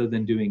rather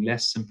than doing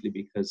less, simply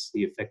because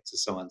the effects are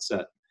so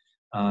uncertain.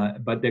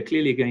 But there are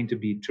clearly going to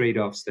be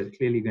trade-offs, there are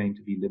clearly going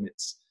to be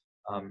limits.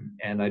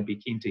 And I'd be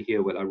keen to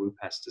hear what Arup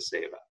has to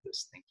say about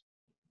this. Thank you.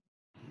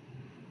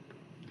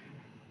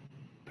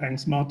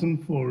 Thanks, Martin,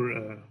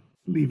 for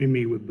leaving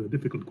me with the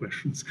difficult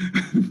questions.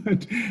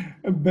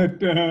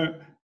 but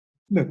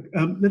look,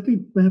 let me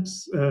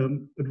perhaps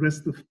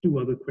address the two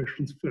other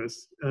questions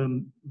first,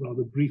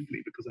 rather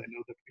briefly, because I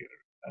know that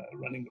we're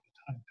running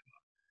out of time.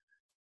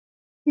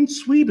 In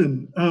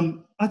Sweden,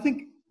 I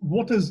think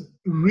what is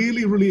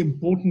really, really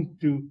important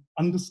to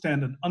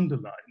understand and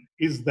underline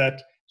is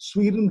that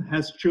Sweden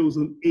has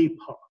chosen a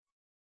path.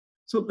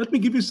 So let me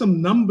give you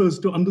some numbers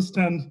to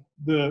understand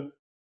the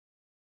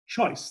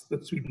choice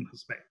that Sweden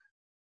has made.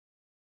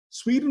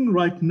 Sweden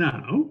right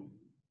now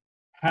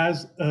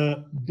has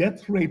a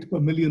death rate per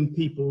million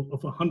people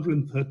of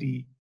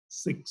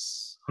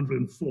 136,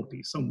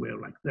 140, somewhere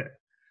like there.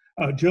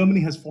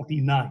 Germany has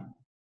 49,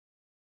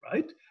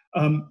 right?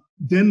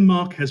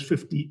 Denmark has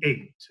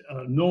 58,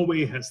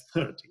 Norway has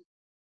 30.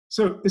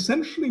 So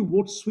essentially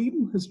what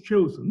Sweden has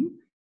chosen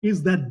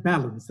is that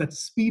balance, that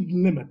speed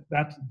limit,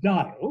 that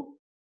dial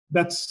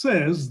that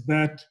says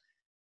that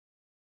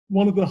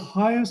one of the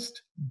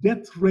highest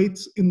death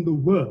rates in the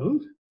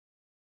world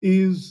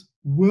is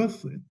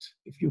worth it,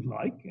 if you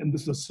like, and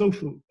this is a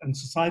social and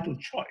societal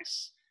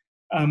choice,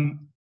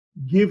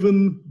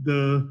 given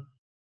the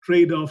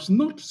trade-offs,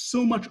 not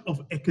so much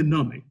of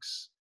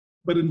economics,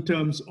 but in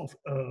terms of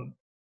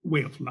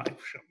way of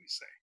life, shall we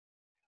say.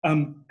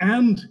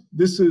 And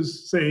this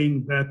is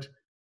saying that,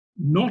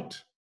 not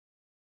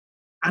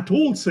at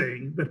all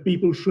saying that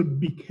people should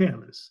be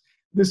careless.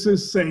 This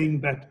is saying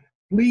that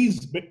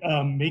please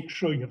make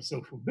sure you have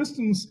social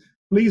distance,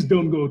 please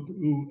don't go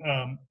to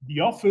the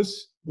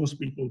office. Most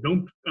people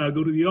don't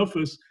go to the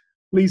office.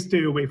 Please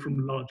stay away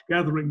from large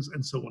gatherings,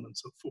 and so on and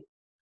so forth.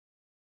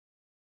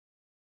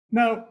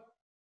 Now,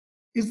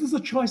 is this a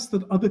choice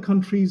that other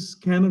countries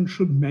can and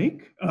should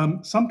make?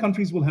 Some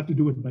countries will have to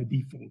do it by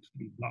default, to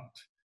be blunt,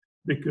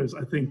 because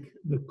I think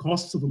the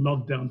costs of a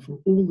lockdown, for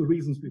all the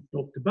reasons we've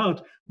talked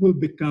about, will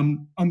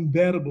become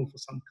unbearable for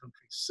some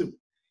countries soon.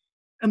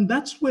 And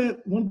that's where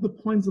one of the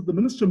points that the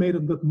minister made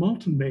and that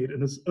Martin made in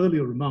his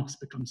earlier remarks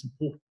becomes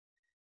important.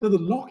 That the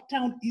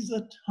lockdown is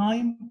a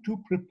time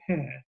to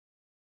prepare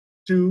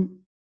to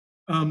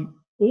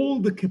all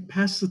the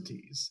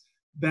capacities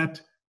that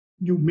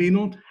you may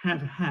not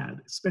have had,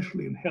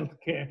 especially in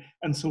healthcare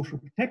and social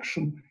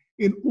protection,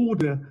 in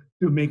order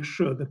to make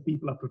sure that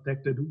people are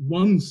protected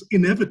once,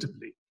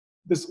 inevitably,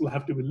 this will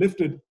have to be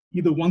lifted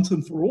either once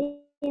and for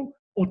all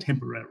or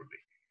temporarily.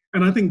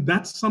 And I think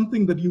that's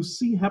something that you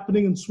see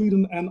happening in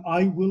Sweden, and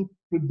I will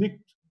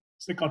predict,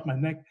 stick out my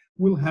neck,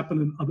 will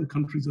happen in other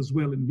countries as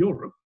well in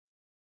Europe,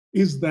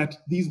 is that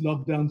these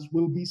lockdowns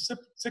will be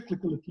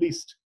cyclical at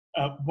least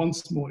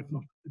once more, if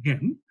not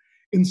again.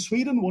 In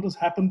Sweden, what has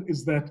happened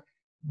is that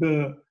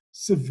the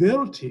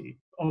severity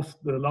of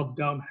the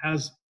lockdown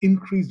has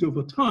increased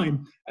over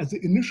time, as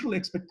the initial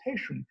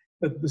expectation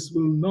that this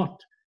will not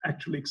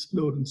actually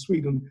explode in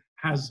Sweden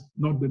has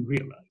not been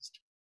realized.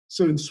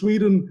 So in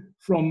Sweden,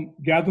 from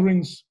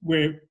gatherings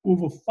where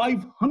over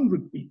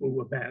 500 people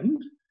were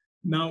banned,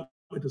 now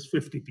it is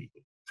 50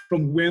 people.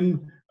 From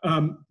when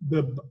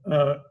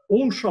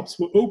all shops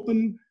were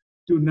open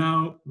to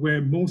now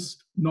where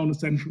most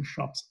non-essential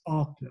shops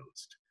are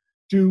closed,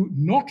 to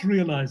not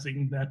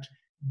realizing that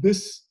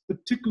this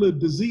particular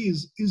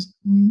disease is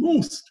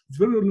most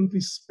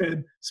virulently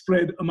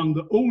spread among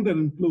the old and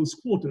in close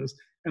quarters,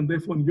 and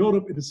therefore in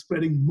Europe it is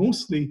spreading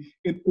mostly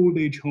in old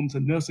age homes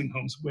and nursing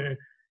homes, where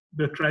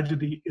the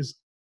tragedy is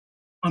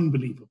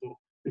unbelievable,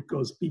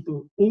 because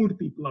old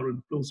people are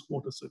in close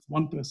quarters. So if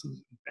one person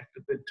is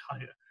infected, the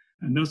entire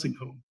nursing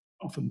home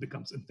often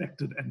becomes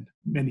infected, and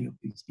many of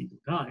these people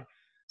die.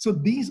 So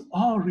these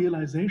are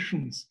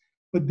realizations,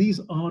 but these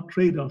are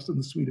trade-offs in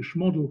the Swedish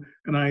model,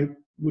 and I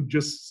would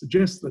just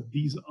suggest that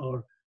these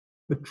are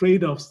the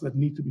trade-offs that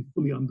need to be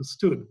fully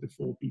understood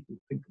before people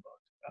think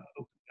about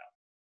opening up.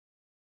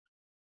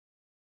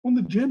 On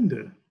the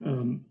gender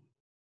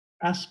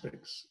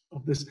aspects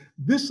of this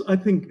I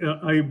think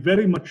I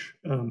very much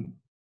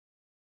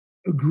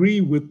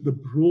agree with the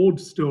broad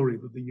story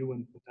that the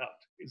UN put out,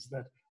 is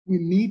that we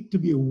need to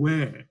be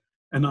aware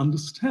and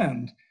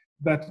understand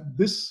that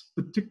this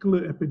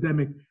particular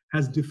epidemic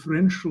has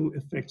differential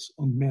effects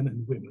on men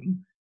and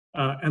women,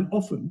 and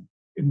often,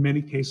 in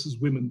many cases,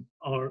 women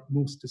are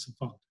most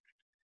disadvantaged.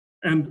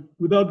 And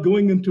without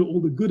going into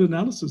all the good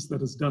analysis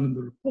that is done in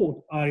the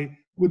report, I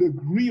would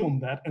agree on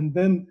that, and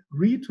then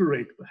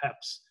reiterate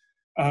perhaps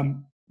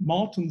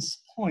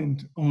Martin's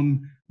point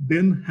on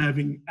then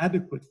having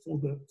adequate, for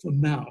the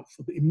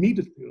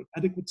immediate period,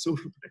 adequate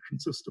social protection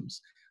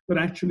systems that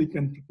actually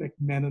can protect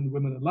men and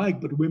women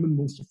alike, but women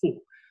most of all.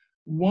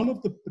 One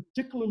of the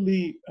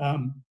particularly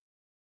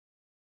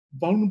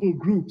vulnerable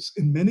groups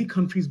in many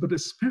countries, but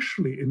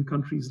especially in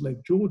countries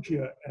like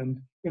Georgia and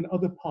in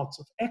other parts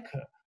of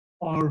ECHA,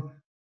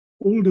 are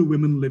older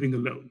women living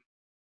alone.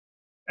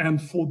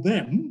 And for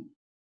them,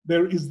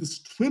 there is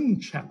this twin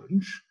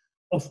challenge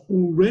of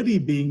already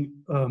being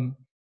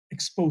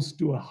exposed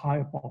to a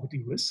higher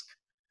poverty risk,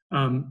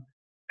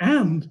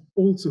 and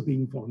also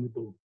being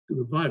vulnerable to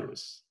the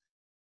virus.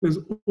 There's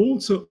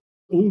also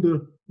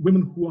older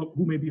women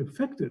who may be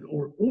affected,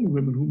 or older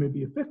women who may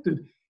be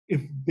affected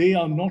if they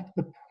are not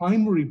the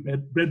primary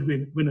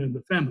breadwinner in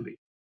the family,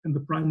 and the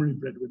primary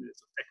breadwinner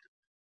is affected.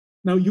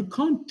 Now, you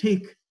can't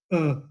take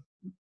a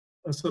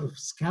sort of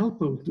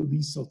scalpel to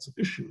these sorts of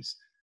issues.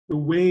 The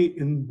way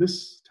in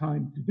this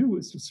time to do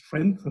is to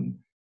strengthen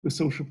the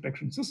social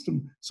protection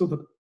system so that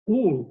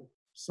all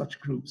such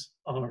groups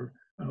are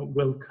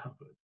well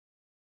covered.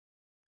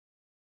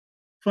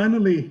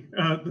 Finally,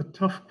 the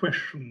tough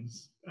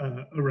questions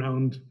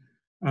around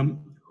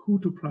who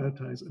to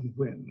prioritize and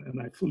when.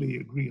 And I fully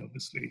agree,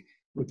 obviously,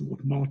 with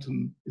what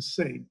Martin is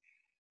saying.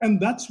 And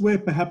that's where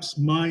perhaps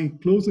my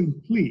closing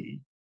plea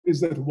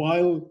is that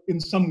while in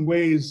some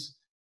ways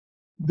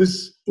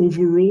this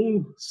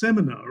overall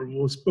seminar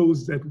was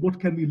posed at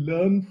what can we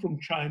learn from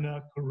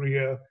China,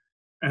 Korea,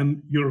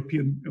 and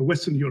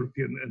Western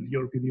European and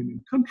European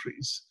Union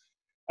countries,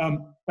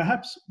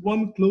 perhaps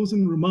one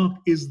closing remark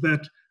is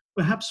that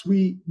perhaps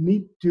we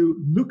need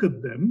to look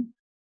at them,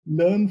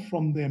 learn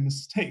from their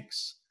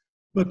mistakes,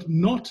 but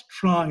not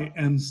try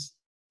and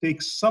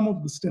take some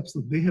of the steps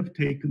that they have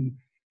taken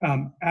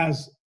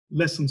as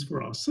lessons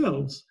for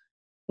ourselves,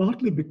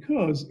 partly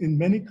because in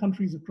many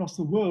countries across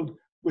the world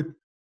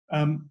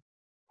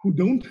who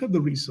don't have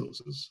the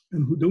resources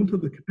and who don't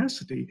have the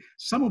capacity,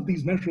 some of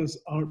these measures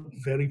are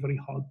very, very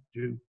hard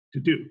to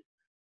do.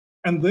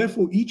 And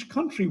therefore, each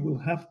country will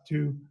have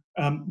to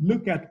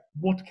look at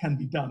what can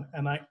be done.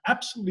 And I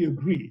absolutely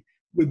agree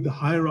with the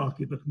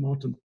hierarchy that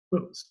Martin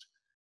posed.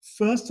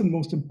 First and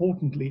most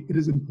importantly, it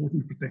is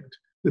important to protect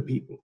the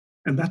people.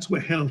 And that's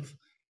where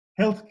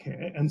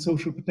healthcare and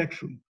social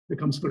protection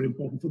becomes very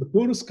important. For the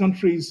poorest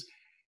countries,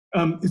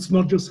 it's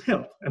not just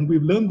health. And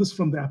we've learned this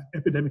from the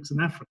epidemics in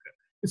Africa.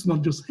 It's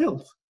not just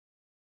health.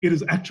 It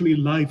is actually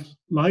lives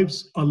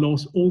are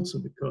lost also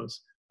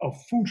because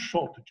of food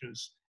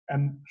shortages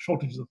and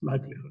shortages of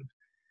livelihood.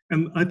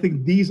 And I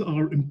think these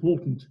are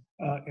important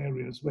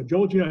areas where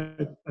Georgia,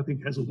 I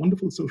think, has a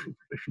wonderful social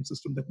protection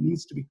system that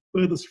needs to be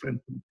further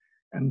strengthened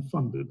and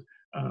funded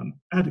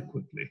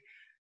adequately.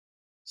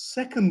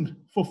 Second,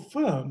 for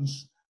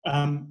firms,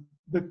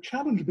 the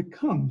challenge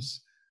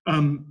becomes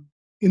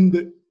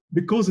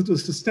because it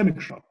is a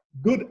systemic shock,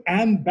 good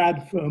and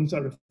bad firms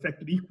are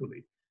affected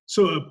equally.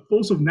 So a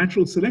force of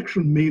natural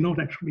selection may not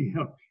actually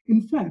help.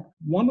 In fact,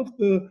 one of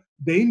the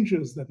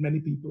dangers that many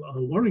people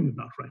are worrying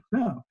about right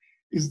now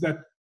is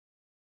that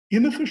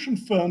inefficient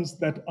firms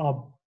that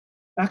are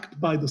backed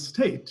by the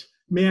state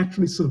may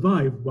actually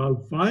survive,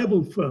 while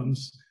viable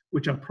firms,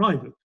 which are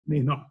private, may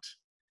not.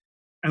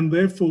 And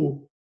therefore,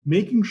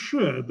 making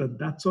sure that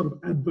that sort of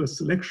adverse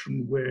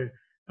selection where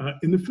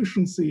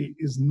inefficiency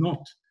is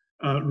not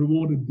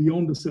rewarded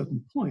beyond a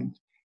certain point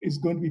is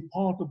going to be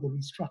part of the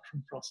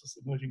restructuring process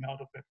emerging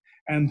out of it.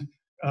 And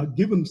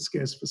given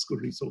scarce fiscal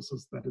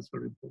resources, that is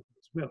very important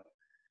as well.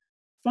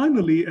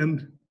 Finally,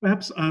 and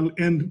perhaps I'll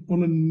end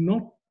on a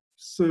not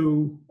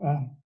so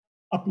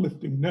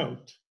uplifting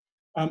note,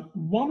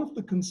 one of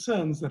the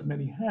concerns that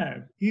many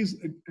have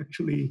is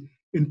actually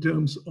in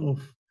terms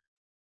of,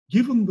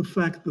 given the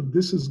fact that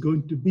this is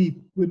going to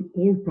be, with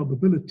all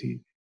probability,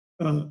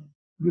 a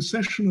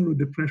recession or a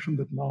depression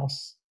that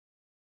lasts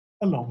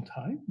a long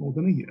time, more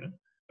than a year,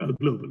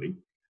 globally,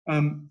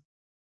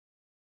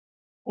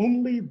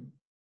 only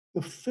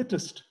the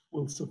fittest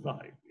will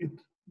survive. It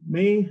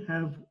may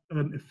have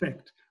an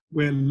effect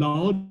where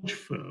large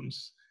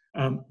firms,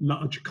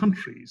 large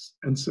countries,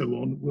 and so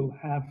on will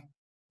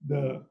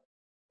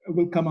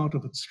come out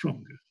of it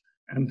stronger.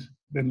 And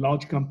then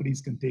large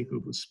companies can take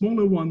over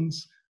smaller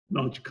ones,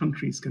 large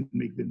countries can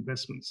make the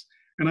investments.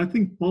 And I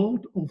think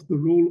part of the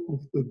role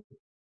of the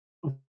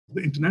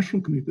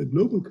international community, the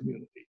global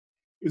community,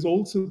 is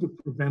also to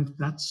prevent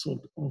that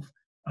sort of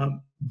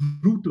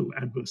brutal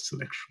adverse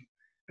selection.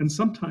 And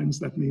sometimes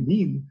that may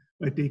mean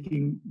by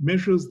taking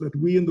measures that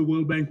we in the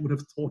World Bank would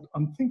have thought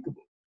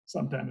unthinkable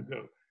some time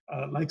ago,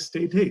 like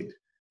state aid,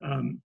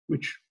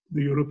 which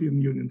the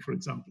European Union, for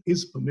example,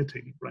 is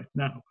permitting right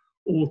now,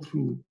 or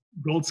through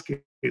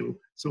broad-scale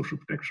social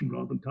protection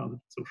rather than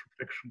targeted social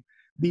protection.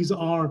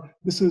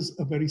 This is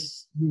a very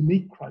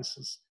unique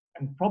crisis,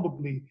 and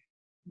probably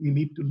we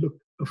need to look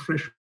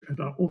afresh at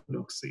our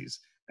orthodoxies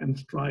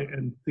and try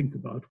and think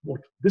about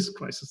what this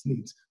crisis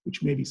needs,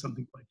 which may be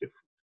something quite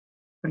different.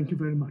 Thank you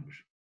very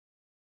much.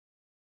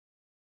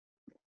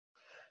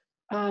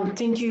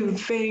 Thank you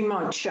very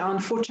much.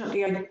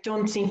 Unfortunately, I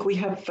don't think we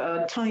have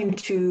time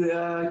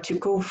to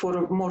go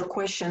for more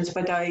questions,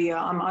 but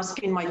I'm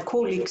asking my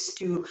colleagues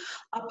to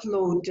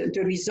upload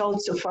the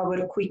results of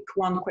our quick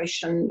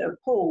one-question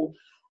poll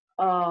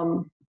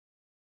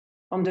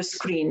on the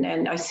screen,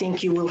 and I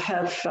think you will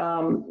have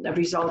the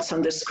results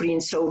on the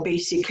screen. So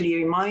basically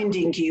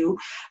reminding you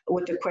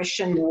what the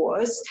question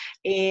was,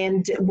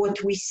 and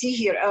what we see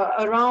here,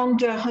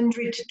 around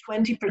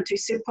 120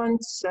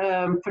 participants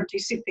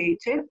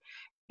participated,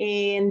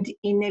 and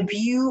in a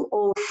view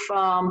of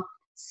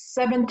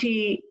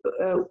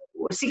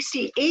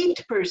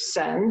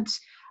 68%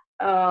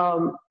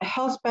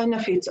 health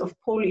benefits of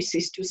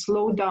policies to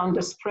slow down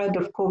the spread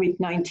of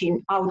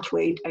COVID-19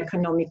 outweighed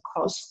economic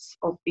costs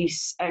of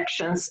these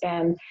actions,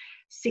 and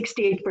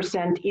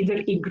 68%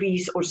 either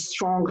agrees or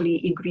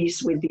strongly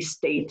agrees with this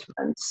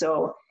statement.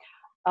 So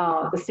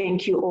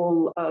thank you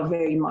all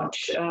very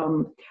much.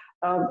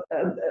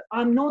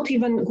 I'm not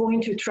even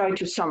going to try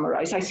to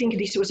summarize. I think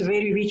this was a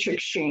very rich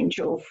exchange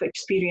of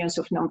experience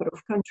of number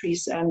of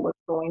countries and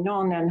what's going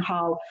on, and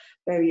how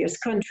various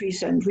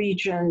countries and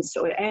regions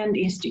and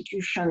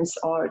institutions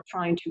are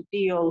trying to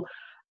deal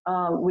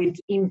with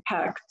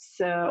impacts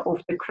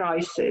of the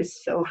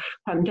crisis of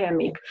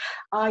pandemic.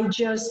 I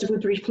just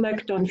would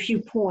reflect on a few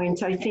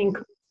points. I think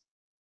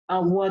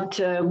what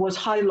was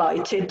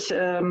highlighted,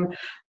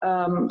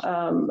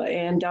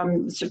 and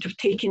I'm sort of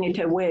taking it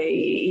away,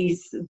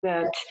 is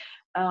that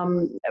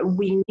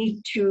we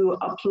need to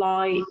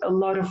apply a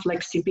lot of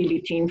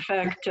flexibility. In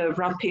fact,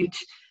 rapid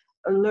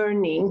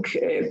learning,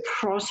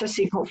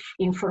 processing of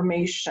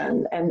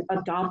information, and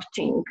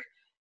adapting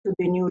to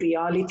the new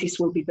realities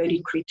will be very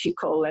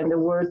critical, and the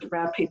word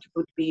rapid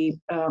would be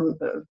a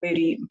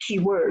very key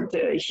word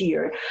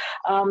here.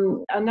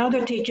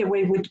 Another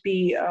takeaway would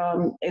be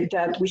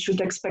that we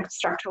should expect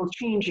structural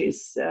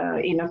changes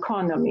in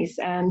economies,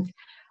 and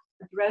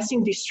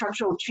addressing these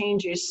structural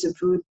changes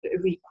would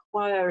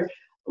require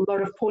a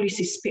lot of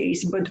policy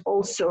space, but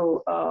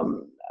also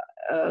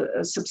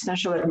a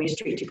substantial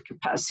administrative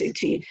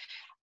capacity.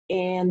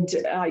 And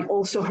I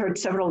also heard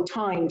several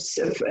times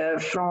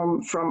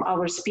from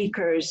our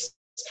speakers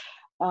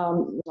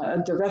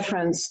the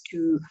reference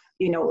to,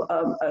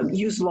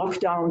 use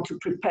lockdown to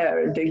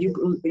prepare,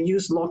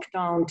 use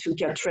lockdown to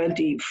get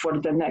ready for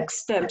the next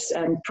steps,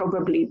 and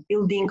probably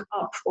building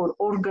up or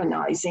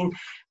organizing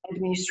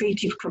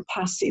administrative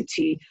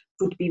capacity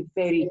would be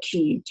very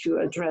key to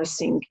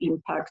addressing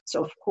impacts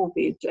of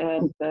COVID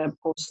and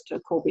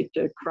post-COVID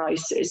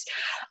crisis.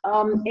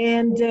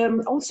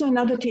 Also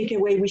another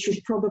takeaway, we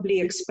should probably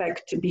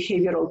expect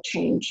behavioral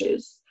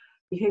changes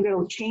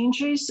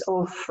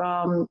of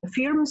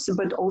firms,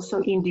 but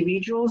also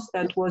individuals.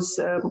 That was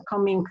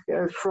coming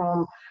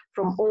from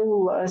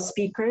all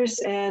speakers,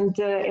 and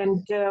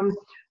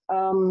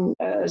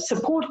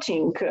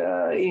supporting,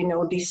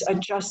 these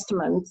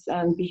adjustments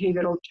and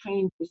behavioral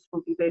changes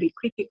will be very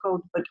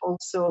critical, but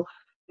also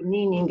the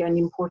meaning and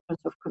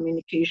importance of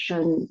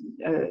communication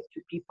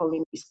to people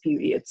in this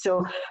period.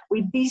 So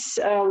with this,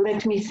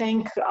 let me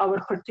thank our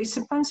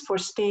participants for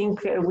staying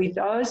with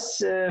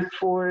us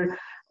for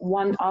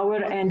 1 hour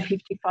and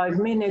 55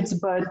 minutes,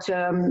 but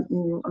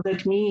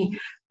let me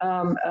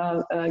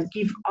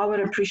give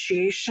our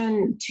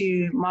appreciation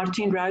to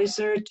Martin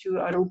Reiser, to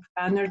Arup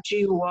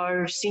Banerji, who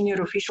are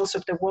senior officials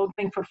of the World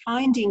Bank, for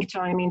finding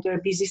time in their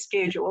busy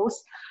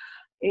schedules.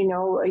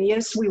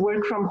 Yes, we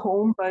work from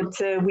home, but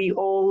we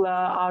all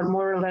are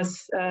more or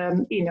less,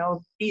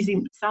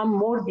 busy, some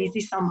more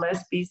busy, some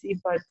less busy,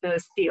 but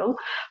still.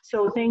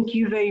 So thank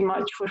you very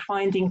much for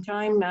finding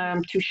time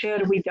to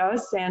share with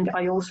us. And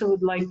I also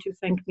would like to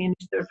thank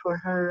Minister for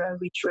her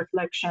rich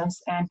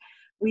reflections, and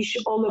wish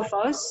all of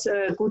us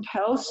good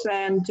health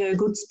and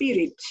good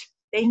spirit.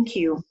 Thank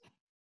you.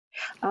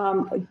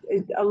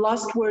 A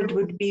last word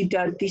would be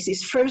that this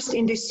is first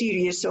in the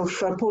series of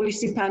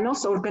policy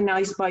panels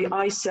organized by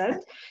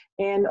ISET.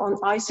 And on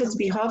ISET's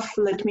behalf,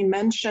 let me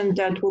mention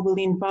that we will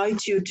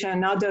invite you to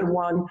another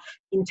one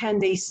in 10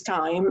 days'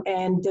 time.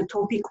 And the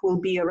topic will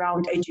be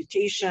around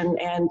education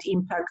and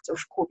impact of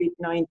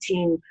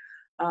COVID-19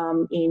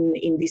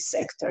 in this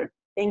sector.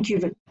 Thank you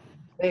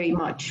very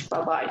much.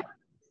 Bye-bye.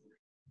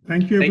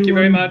 Thank you, everyone. Thank you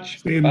very much.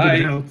 Stay in Bye.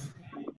 good health.